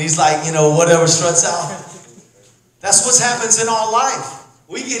out. And he's like, you know, whatever struts out. That's what happens in our life.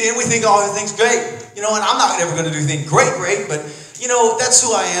 We get in, we think, oh, everything's great. You know, and I'm not ever going to do anything great, but, you know, that's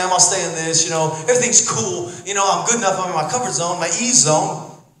who I am. I'll stay in this, you know. Everything's cool. You know, I'm good enough. I'm in my comfort zone, my ease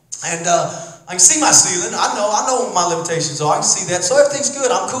zone. And I can see my ceiling. I know what my limitations are. I can see that. So everything's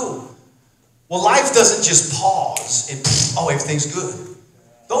good. I'm cool. Well, life doesn't just pause and, oh, everything's good.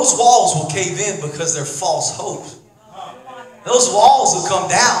 Those walls will cave in because they're false hope. Those walls will come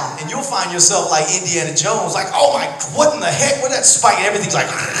down and you'll find yourself like Indiana Jones, like, oh my, what in the heck with that spike? And everything's like,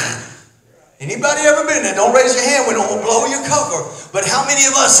 anybody ever been there? Don't raise your hand, we don't blow your cover. But how many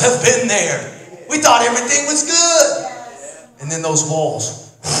of us have been there? We thought everything was good. And then those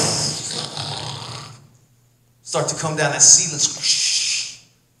walls start to come down, that ceiling.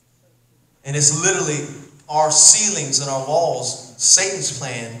 And it's literally our ceilings and our walls. Satan's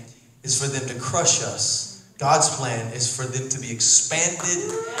plan is for them to crush us. God's plan is for them to be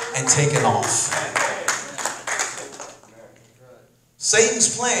expanded and taken off.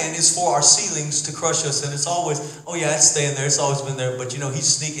 Satan's plan is for our ceilings to crush us, and it's always, oh yeah, it's staying there, it's always been there, but you know, he's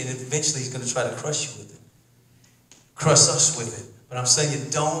sneaking, and eventually he's going to try to crush you with it. Crush us with it. But I'm saying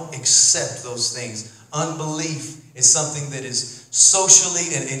you don't accept those things. Unbelief is something that is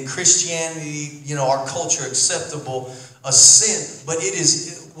socially and in Christianity, you know, our culture, acceptable, a sin, but it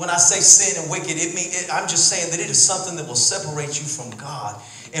is... When I say sin and wicked, I'm just saying that it is something that will separate you from God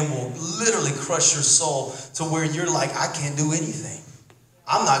and will literally crush your soul to where you're like, I can't do anything.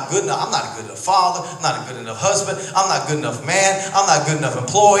 I'm not good enough. I'm not a good enough father. I'm not a good enough husband. I'm not a good enough man. I'm not a good enough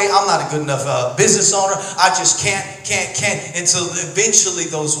employee. I'm not a good enough business owner. I just can't. Until eventually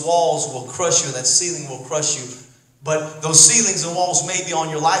those walls will crush you. That ceiling will crush you. But those ceilings and walls may be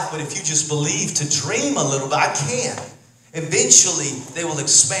on your life, but if you just believe to dream a little bit, I can. Eventually, they will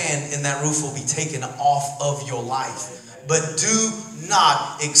expand and that roof will be taken off of your life. But do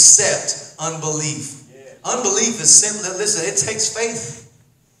not accept unbelief. Unbelief is simply, listen, it takes faith.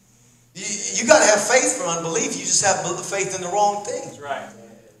 You got to have faith for unbelief. You just have faith in the wrong thing. That's right.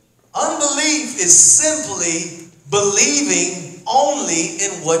 Unbelief is simply believing only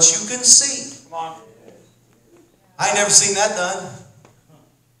in what you can see. Come on. I ain't never seen that done.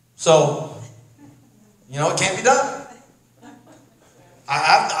 So, you know, it can't be done.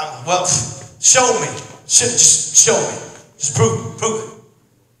 Well, show me. Just show me. Just prove it.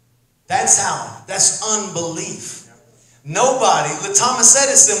 That's unbelief. Nobody, Thomas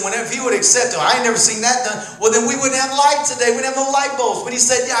Edison, whenever he would accept it, I ain't never seen that done. Well, then we wouldn't have light today. We wouldn't have no light bulbs. But he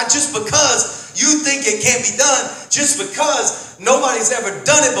said, yeah, just because you think it can't be done, just because nobody's ever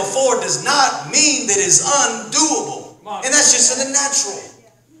done it before does not mean that it's undoable. And that's just in the natural.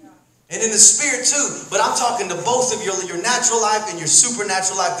 And in the spirit too. But I'm talking to both of your natural life and your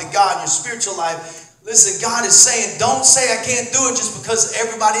supernatural life, to God, and your spiritual life. Listen, God is saying, don't say I can't do it just because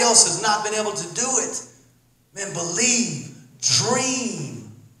everybody else has not been able to do it. Man, believe.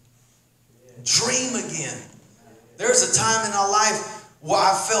 Dream. Dream again. There's a time in our life where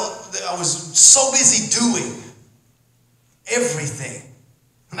I felt that I was so busy doing everything.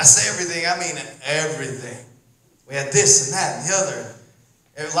 When I say everything, I mean everything. We had this and that and the other.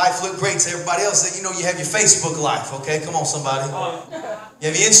 Life looked great to everybody else. You know, you have your Facebook life, okay? Come on, somebody. You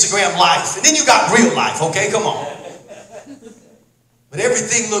have your Instagram life. And then you got real life, okay? Come on. But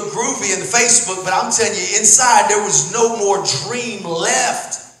everything looked groovy in the Facebook, but I'm telling you, inside there was no more dream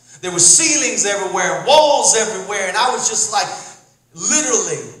left. There were ceilings everywhere, walls everywhere, and I was just like,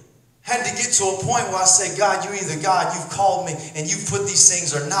 literally, had to get to a point where I say, God, you're either God, you've called me, and you've put these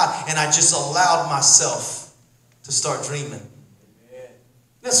things or not, and I just allowed myself to start dreaming.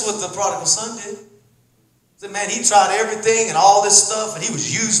 That's what the prodigal son did. Man, he tried everything and all this stuff, and he was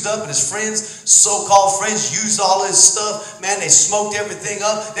used up, and his friends, so-called friends, used all his stuff. Man, they smoked everything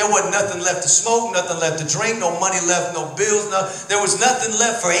up. There wasn't nothing left to smoke, nothing left to drink, no money left, no bills. There was nothing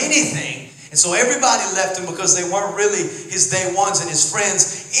left for anything. And so everybody left him because they weren't really his day ones and his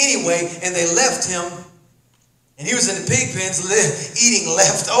friends anyway, and they left him. And he was in the pig pens eating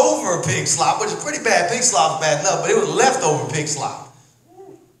leftover pig slop, which is pretty bad. Pig slop is bad enough, but it was leftover pig slop.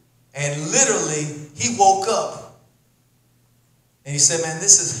 And literally, he woke up and he said, man,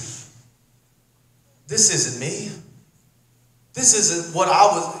 this isn't me. This isn't what I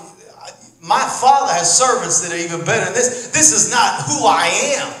was. My Father has servants that are even better than this. This is not who I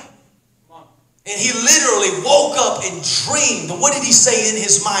am. And he literally woke up and dreamed. And what did he say in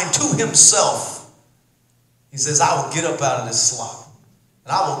his mind to himself? He says, I will get up out of this slop.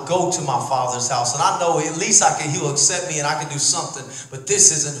 And I will go to my Father's house. And I know at least he will accept me and I can do something. But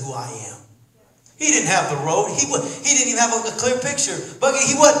this isn't who I am. He didn't have the road. He didn't even have a clear picture. But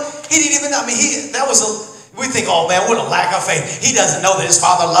he didn't even, we think, oh man, what a lack of faith. He doesn't know that his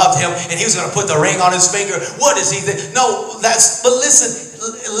father loved him and he was going to put the ring on his finger. What is he think? No, but listen,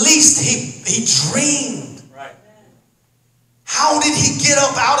 at least he dreamed. Right. How did he get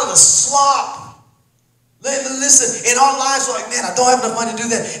up out of the slop? Listen, in our lives, we're like, man, I don't have enough money to do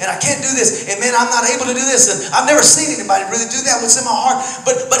that, and I can't do this, and man, I'm not able to do this, and I've never seen anybody really do that. What's in my heart?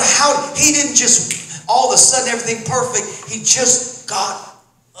 But how he didn't just all of a sudden everything perfect. He just got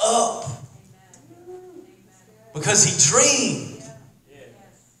up because he dreamed.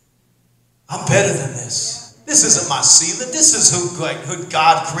 I'm better than this. This isn't my ceiling. This is who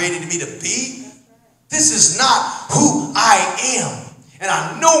God created me to be. This is not who I am, and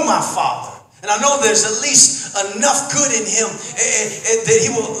I know my Father. And I know there's at least enough good in him that he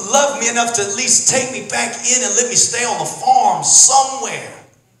will love me enough to at least take me back in and let me stay on the farm somewhere.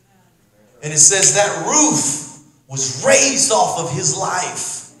 And it says that roof was raised off of his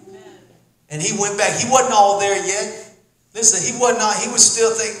life. And he went back. He wasn't all there yet. Listen, he was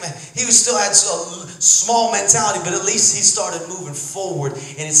still thinking, man, he was still had a small mentality, but at least he started moving forward.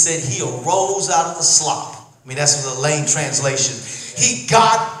 And it said he arose out of the slop. I mean, that's the lame translation. He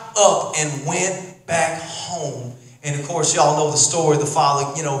got up and went back home. And of course, y'all know the story. The father,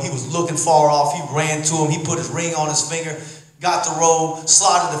 he was looking far off. He ran to him. He put his ring on his finger, got the robe,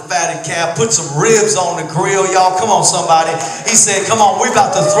 slaughtered the fatted calf, put some ribs on the grill. Y'all, come on, somebody. He said, come on, we're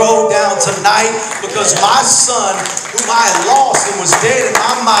about to throw down tonight because my son, whom I had lost and was dead in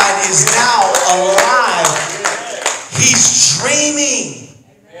my mind, is now alive. He's dreaming.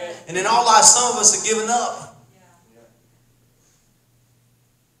 And in our lives, some of us are giving up.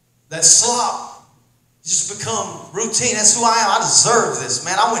 That slop just become routine. That's who I am. I deserve this,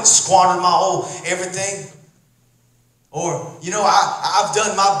 man. I went and squandered my whole everything. Or, I've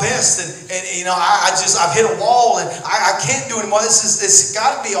done my best and I've hit a wall and I can't do anymore. It's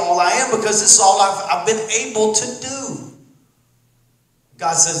got to be all I am because this is all I've been able to do.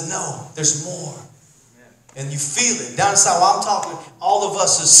 God says, no, there's more. And you feel it. Down inside while I'm talking, all of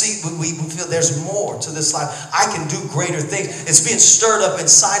us we feel there's more to this life. I can do greater things. It's being stirred up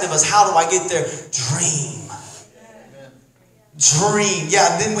inside of us. How do I get there? Dream. Dream.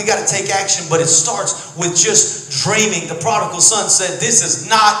 Yeah, then we got to take action, but it starts with just dreaming. The prodigal son said, this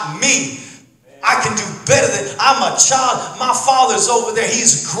is not me. I can do better than, I'm a child. My father's over there.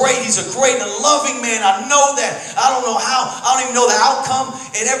 He's great. He's a great and loving man. I know that. I don't know how. I don't even know the outcome,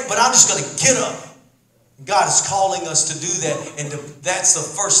 but I'm just going to get up. God is calling us to do that, and that's the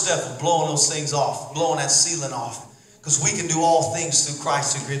first step of blowing those things off, blowing that ceiling off, because we can do all things through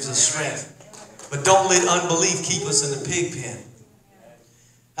Christ who gives us strength. But don't let unbelief keep us in the pig pen.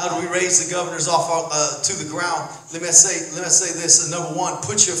 How do we raise the governors off to the ground? Let me say this. Number one,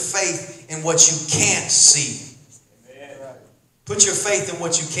 put your faith in what you can't see. Put your faith in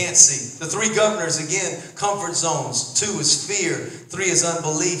what you can't see. The three governors, again, comfort zones. 2 is fear. 3 is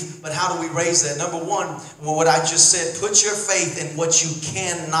unbelief. But how do we raise that? Number one, what I just said, put your faith in what you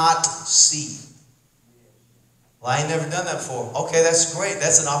cannot see. Well, I ain't never done that before. Okay, that's great.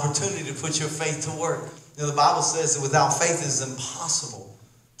 That's an opportunity to put your faith to work. You know, the Bible says that without faith it is impossible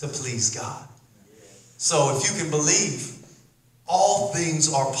to please God. So if you can believe, all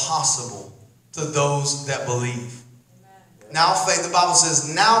things are possible to those that believe. Now faith, the Bible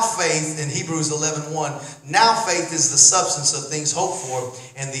says, now faith in Hebrews 11:1, now faith is the substance of things hoped for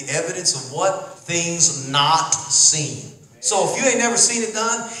and the evidence of what? Things not seen. So if you ain't never seen it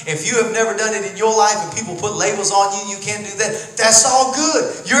done, if you have never done it in your life and people put labels on you, you can't do that, that's all good.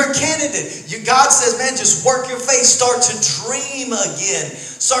 You're a candidate. God says, man, just work your faith. Start to dream again.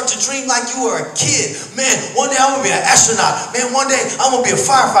 Start to dream like you were a kid. Man, one day I'm going to be an astronaut. Man, one day I'm going to be a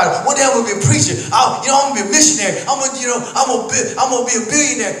firefighter. One day I'm going to be a preacher. I'm going to be a missionary. I'm going to be a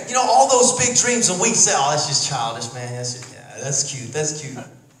billionaire. You know, all those big dreams, and we say, oh, that's just childish, man. That's cute. That's cute.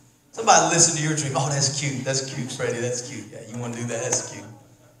 Somebody listen to your dream. Oh, that's cute. That's cute, Freddie. That's cute. Yeah, you want to do that? That's cute.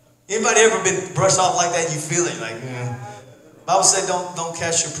 Anybody ever been brushed off like that? You feel it like, Bible said don't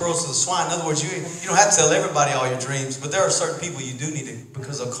cast your pearls to the swine. In other words, you don't have to tell everybody all your dreams, but there are certain people you do need to,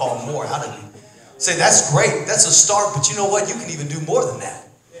 because they'll call more out of you. Say, that's great. That's a start, but you know what? You can even do more than that.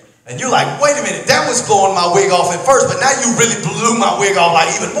 And you're like, wait a minute. That was blowing my wig off at first, but now you really blew my wig off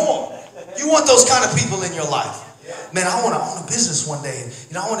like even more. You want those kind of people in your life. Man, I want to own a business one day.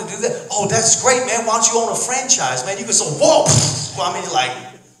 You know, I want to do that. Oh, that's great, man. Why don't you own a franchise, man? You can say, whoa. Well, I mean, you're like,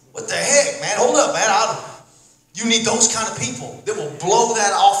 what the heck, man? Hold up, man. You need those kind of people that will blow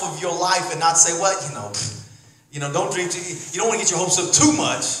that off of your life and not say, well, don't dream. You don't want to get your hopes up too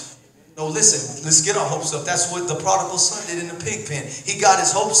much. No, listen, let's get our hopes up. That's what the prodigal son did in the pig pen. He got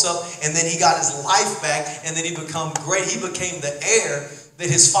his hopes up, and then he got his life back, and then he became great. He became the heir that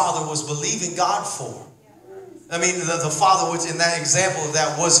his father was believing God for. I mean, the father, which in that example of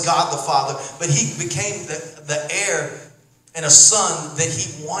that was God the Father, but he became the heir and a son that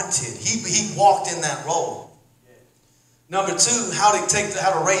he wanted. He walked in that role. Number two, how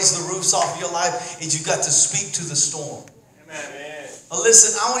to raise the roofs off your life is you got to speak to the storm. Amen.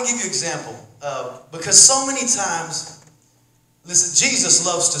 Listen, I want to give you an example because so many times, listen, Jesus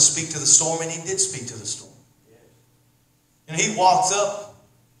loves to speak to the storm, and he did speak to the storm. And he walked up.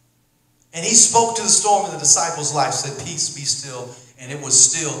 And he spoke to the storm in the disciples' life, said, peace, be still. And it was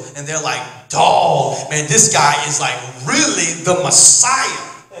still. And they're like, dog, man, this guy is like really the Messiah.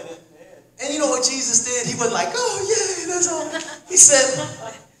 And you know what Jesus did? He wasn't like, oh, yeah, that's all. He said,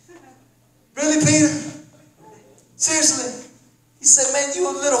 really, Peter? Seriously? He said, man, you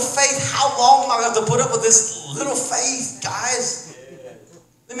have little faith. How long am I going to have to put up with this little faith, guys?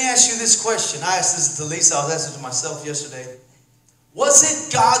 Let me ask you this question. I asked this to Lisa. I was asking it to myself yesterday. Was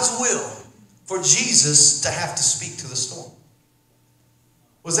it God's will for Jesus to have to speak to the storm?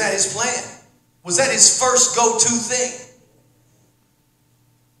 Was that his plan? Was that his first go-to thing?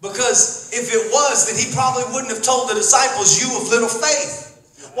 Because if it was, then he probably wouldn't have told the disciples, you of little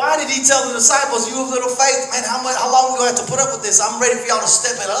faith. Why did he tell the disciples, you of little faith? Man, how long are we going to have to put up with this? I'm ready for y'all to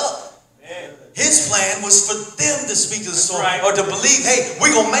step it up. His plan was for them to speak to the storm, or to believe, hey,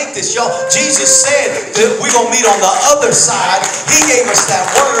 we're going to make this, y'all. Jesus said that we're going to meet on the other side. He gave us that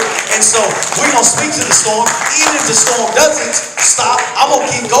word, and so we're going to speak to the storm. Even if the storm doesn't stop, I'm going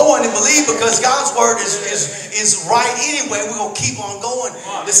to keep going and believe, because God's word is right anyway. We're going to keep on going.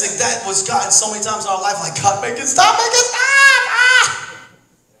 Listen, that was God. And so many times in our life, like, God, make it stop, make it stop. Ah!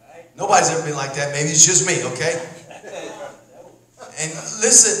 Nobody's ever been like that. Maybe it's just me, okay? And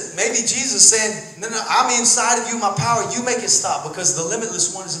listen, maybe Jesus said, no, I'm inside of you, my power, you make it stop, because the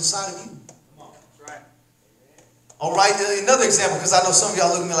limitless one is inside of you. All right, another example, because I know some of y'all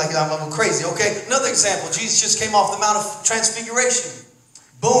look at me like I'm crazy, okay? Another example, Jesus just came off the Mount of Transfiguration.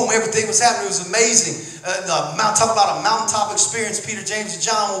 Boom, everything was happening. It was amazing. Talk about a mountaintop experience. Peter, James, and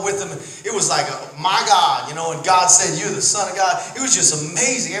John were with him. It was like, my God, and God said, you're the Son of God. It was just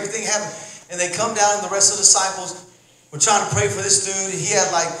amazing. Everything happened. And they come down, and the rest of the disciples, we're trying to pray for this dude. He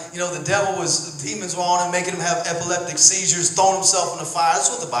had the demons were on him, making him have epileptic seizures, throwing himself in the fire. That's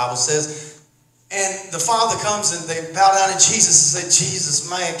what the Bible says. And the father comes and they bow down to Jesus and say,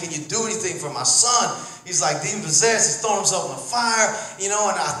 Jesus, man, can you do anything for my son? He's like demon possessed. He's throwing himself in the fire, and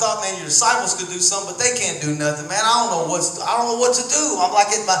I thought, man, your disciples could do something, but they can't do nothing, man. I don't know what to do. I'm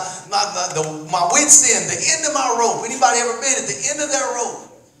like at my wit's end, the end of my rope. Anybody ever been at the end of that rope?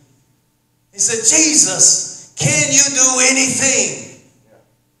 He said, Jesus, can you do anything?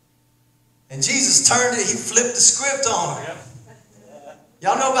 And Jesus turned it. He flipped the script on him.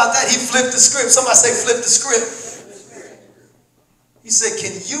 Y'all know about that? He flipped the script. Somebody say flip the script. He said,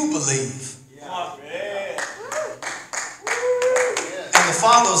 can you believe? And the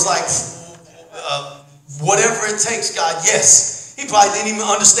father was like, whatever it takes, God, yes. He probably didn't even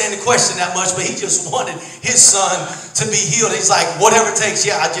understand the question that much, but he just wanted his son to be healed. He's like, whatever it takes,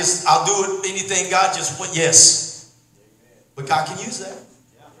 yeah, I'll do it, anything, God, just what, yes. But God can use that.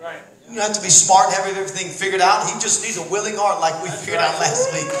 Right. You don't have to be smart and have everything figured out. He just needs a willing heart like we figured out last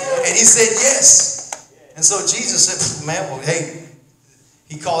week. And he said yes. And so Jesus said, man, well, hey,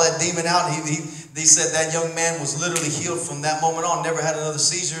 he called that demon out. He said that young man was literally healed from that moment on. Never had another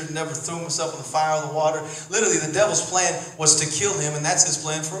seizure. Never threw himself in the fire or the water. Literally, the devil's plan was to kill him, and that's his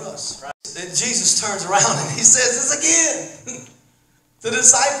plan for us. Right. And Jesus turns around and he says this again to the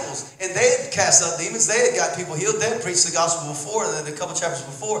disciples. And they had cast out demons. They had got people healed. They had preached the gospel before, and then a couple chapters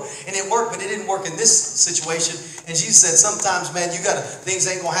before. And it worked, but it didn't work in this situation. And Jesus said, sometimes, man, things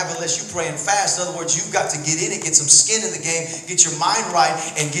ain't going to happen unless you pray and fast. In other words, you've got to get in it, get some skin in the game, get your mind right,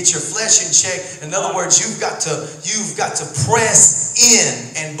 and get your flesh in check. In other words, you've got to press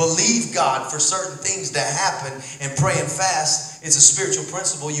in and believe God for certain things to happen and pray and fast. It's a spiritual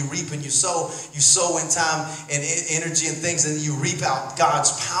principle. You reap and you sow. You sow in time and energy and things, and you reap out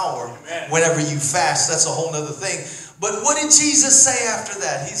God's power. Amen. Whenever you fast. That's a whole other thing. But what did Jesus say after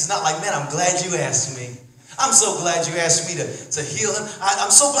that? He's not like, man, I'm glad you asked me. I'm so glad you asked me to heal him.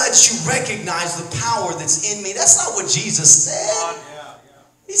 I'm so glad that you recognize the power that's in me. That's not what Jesus said.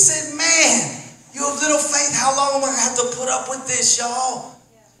 He said, man, you have little faith. How long am I going to have to put up with this, y'all?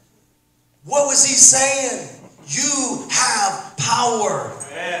 What was he saying? You have power.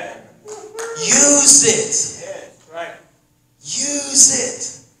 Yeah. Use it. Yeah, right. Use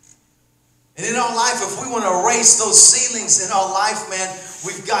it. And in our life, if we want to erase those ceilings in our life, man,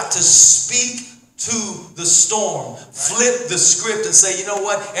 we've got to speak to the storm. Flip the script and say, you know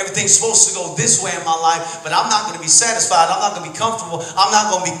what? Everything's supposed to go this way in my life, but I'm not going to be satisfied. I'm not going to be comfortable. I'm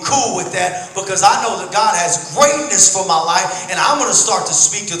not going to be cool with that, because I know that God has greatness for my life, and I'm going to start to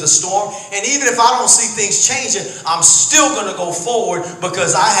speak to the storm. And even if I don't see things changing, I'm still going to go forward,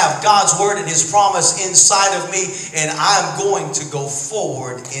 because I have God's word and his promise inside of me, and I'm going to go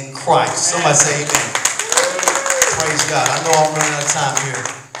forward in Christ. Somebody say amen. Praise God. I know I'm running out of time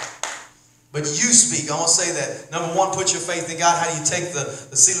here. But you speak. I want to say that. Number one, put your faith in God. How do you take the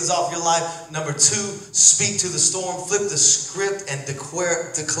ceilings off your life? Number two, speak to the storm. Flip the script and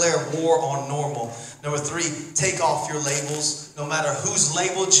declare war on normal. Number three, take off your labels. No matter who's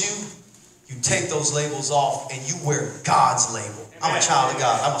labeled you, you take those labels off and you wear God's label. I'm a child of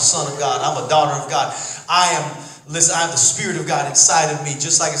God. I'm a son of God. I'm a daughter of God. I have the Spirit of God inside of me.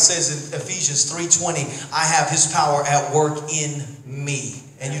 Just like it says in Ephesians 3:20, I have his power at work in me.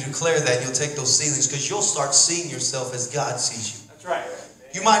 And you declare that, you'll take those ceilings, because you'll start seeing yourself as God sees you. That's right.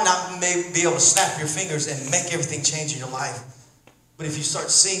 You might not be able to snap your fingers and make everything change in your life. But if you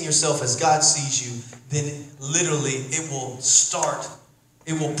start seeing yourself as God sees you, then literally it will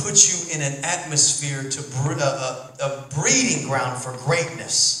put you in an atmosphere to a breeding ground for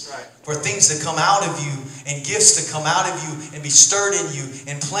greatness. Right. For things to come out of you and gifts to come out of you and be stirred in you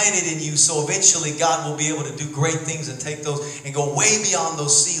and planted in you. So eventually God will be able to do great things and take those and go way beyond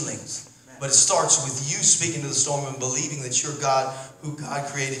those ceilings. But it starts with you speaking to the storm and believing that you're God, who God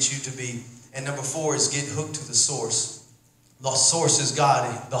created you to be. And number four is get hooked to the source. The source is God.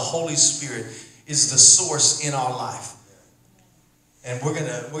 The Holy Spirit is the source in our life. And we're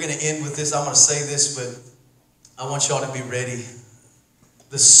gonna end with this. I'm gonna say this, but I want y'all to be ready.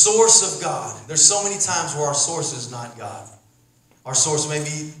 The source of God. There's so many times where our source is not God. Our source may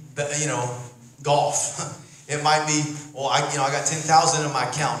be, golf. It might be, well, I got 10,000 in my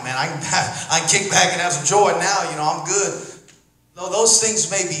account, man. I can kick back and have some joy now. I'm good. No, those things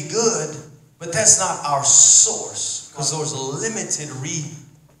may be good, but that's not our source, because there's a limited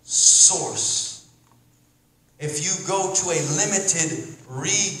resource. If you go to a limited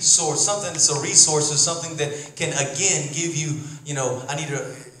resource, something that's a resource is something that can again give you,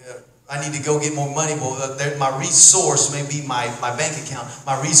 I need to go get more money. Well, my resource may be my bank account.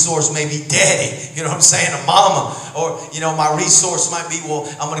 My resource may be daddy, you know what I'm saying, a mama. Or, my resource might be, well,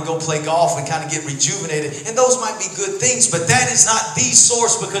 I'm going to go play golf and kind of get rejuvenated. And those might be good things, but that is not the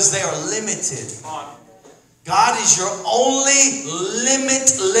source, because they are limited. God is your only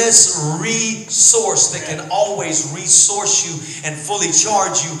limitless resource that can always resource you and fully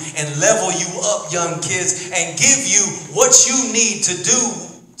charge you and level you up, young kids, and give you what you need to do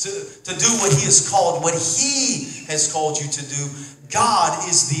what He has called, what He has called you to do. God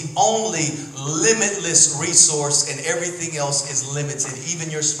is the only limitless resource, and everything else is limited, even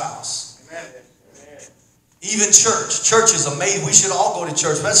your spouse. Amen. Even church. Church is amazing. We should all go to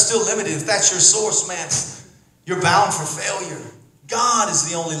church, but that's still limited. If that's your source, man, you're bound for failure. God is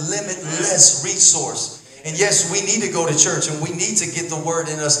the only limitless resource. And yes, we need to go to church and we need to get the word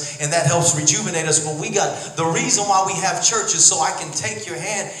in us, and that helps rejuvenate us. But the reason why we have church is so I can take your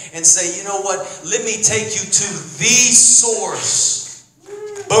hand and say, you know what? Let me take you to the source.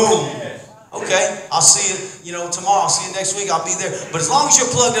 Boom. Okay, I'll see you, tomorrow. I'll see you next week. I'll be there. But as long as you're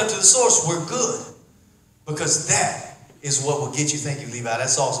plugged up to the source, we're good. Because that is what will get you. Thank you, Levi.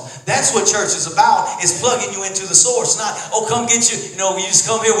 That's awesome. That's what church is about, is plugging you into the source. Not, oh, come get you. You just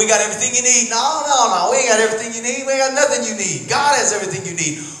come here. We got everything you need. No. We ain't got everything you need. We ain't got nothing you need. God has everything you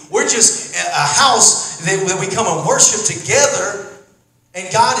need. We're just a house that we come and worship together, and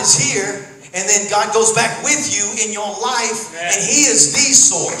God is here, and then God goes back with you in your life, and He is the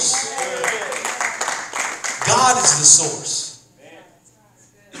source. God is the source.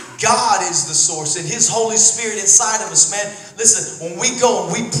 God is the source, and His Holy Spirit inside of us, man. Listen, when we go and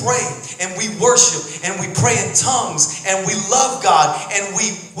we pray and we worship and we pray in tongues and we love God and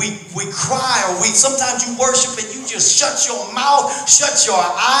we cry, or sometimes you worship and you just shut your mouth, shut your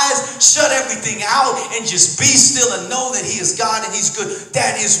eyes, shut everything out, and just be still and know that He is God and He's good.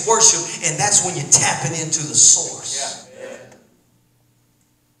 That is worship, and that's when you're tapping into the source. Yeah.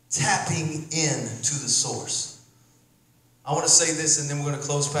 Tapping into the source. I want to say this, and then we're going to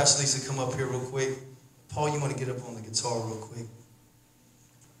close. Pastor Lisa, come up here real quick. Paul, you want to get up on the guitar real quick?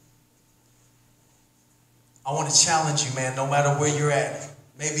 I want to challenge you, man, no matter where you're at.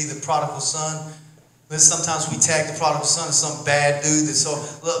 Maybe the prodigal son. Listen, sometimes we tag the prodigal son as some bad dude.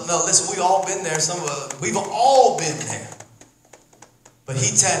 Listen, we've all been there. We've all been there. But he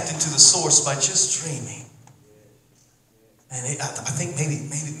tapped into the source by just dreaming. And I think maybe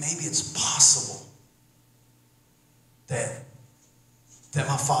it's possible that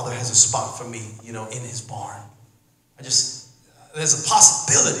my Father has a spot for me, in His barn. There's a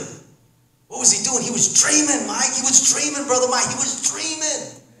possibility. What was he doing? He was dreaming, Mike. He was dreaming, Brother Mike. He was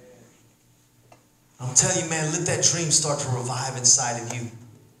dreaming. I'm telling you, man, let that dream start to revive inside of you.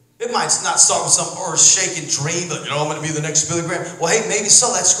 It might not start with some earth-shaking dream, but, I'm going to be the next Billy Graham. Well, hey, maybe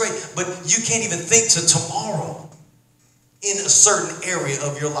so. That's great. But you can't even think to tomorrow in a certain area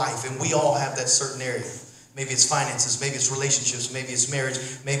of your life. And we all have that certain area. Maybe it's finances, maybe it's relationships, maybe it's marriage,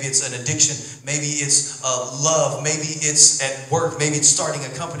 maybe it's an addiction, maybe it's love, maybe it's at work, maybe it's starting a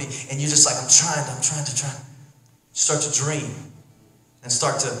company, and you're just like, I'm trying to. Start to dream and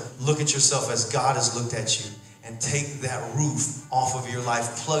start to look at yourself as God has looked at you, and take that roof off of your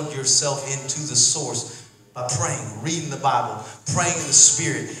life. Plug yourself into the source by praying, reading the Bible, praying in the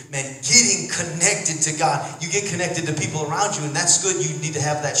Spirit, man, getting connected to God. You get connected to people around you, and that's good. You need to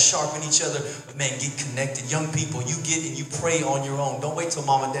have that sharpen each other. But man, get connected. Young people, you get and you pray on your own. Don't wait till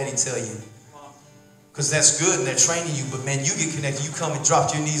mom and daddy tell you. Because that's good and they're training you. But man, you get connected. You come and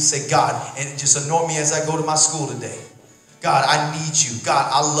drop to your knees and say, God, and just anoint me as I go to my school today. God, I need you. God,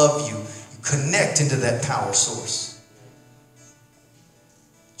 I love you. You connect into that power source.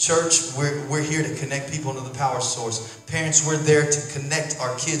 Church, we're here to connect people into the power source. Parents, we're there to connect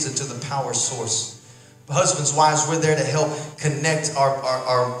our kids into the power source. Husbands, wives, we're there to help connect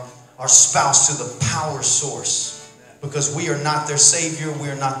our spouse to the power source. Because we are not their Savior. We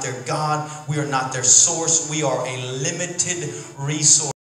are not their God. We are not their source. We are a limited resource.